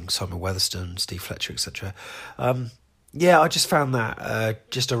 including Simon Weatherstone, Steve Fletcher, etc. I just found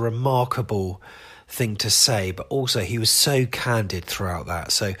that just a remarkable thing to say, but also he was so candid throughout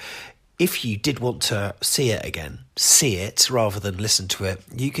that. So if you did want to see it again, see it rather than listen to it,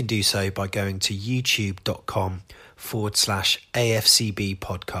 you can do so by going to youtube.com/AFCB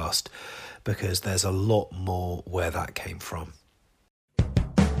podcast, because there's a lot more where that came from.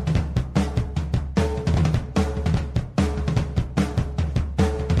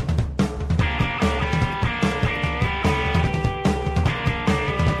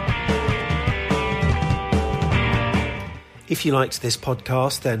 If you liked this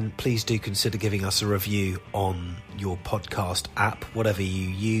podcast, then please do consider giving us a review on your podcast app, whatever you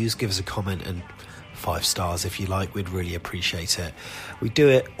use. Give us a comment and 5 stars if you like. We'd really appreciate it. We do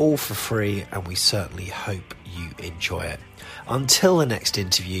it all for free, and we certainly hope you enjoy it. Until the next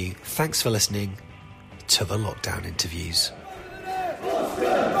interview, thanks for listening to the Lockdown Interviews.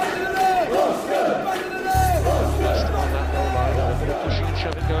 Pushing and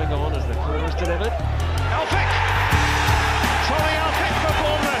shoving going on as the corner is delivered. Elphick! Elphick for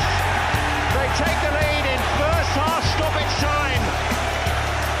Bournemouth. They take the lead in first half stoppage time.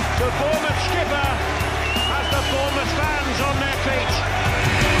 The Bournemouth skipper has the Bournemouth fans on their feet.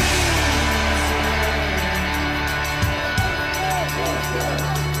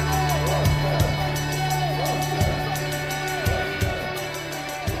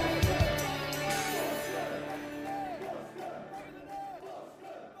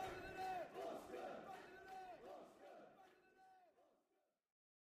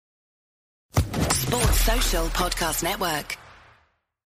 Sports Social Podcast Network.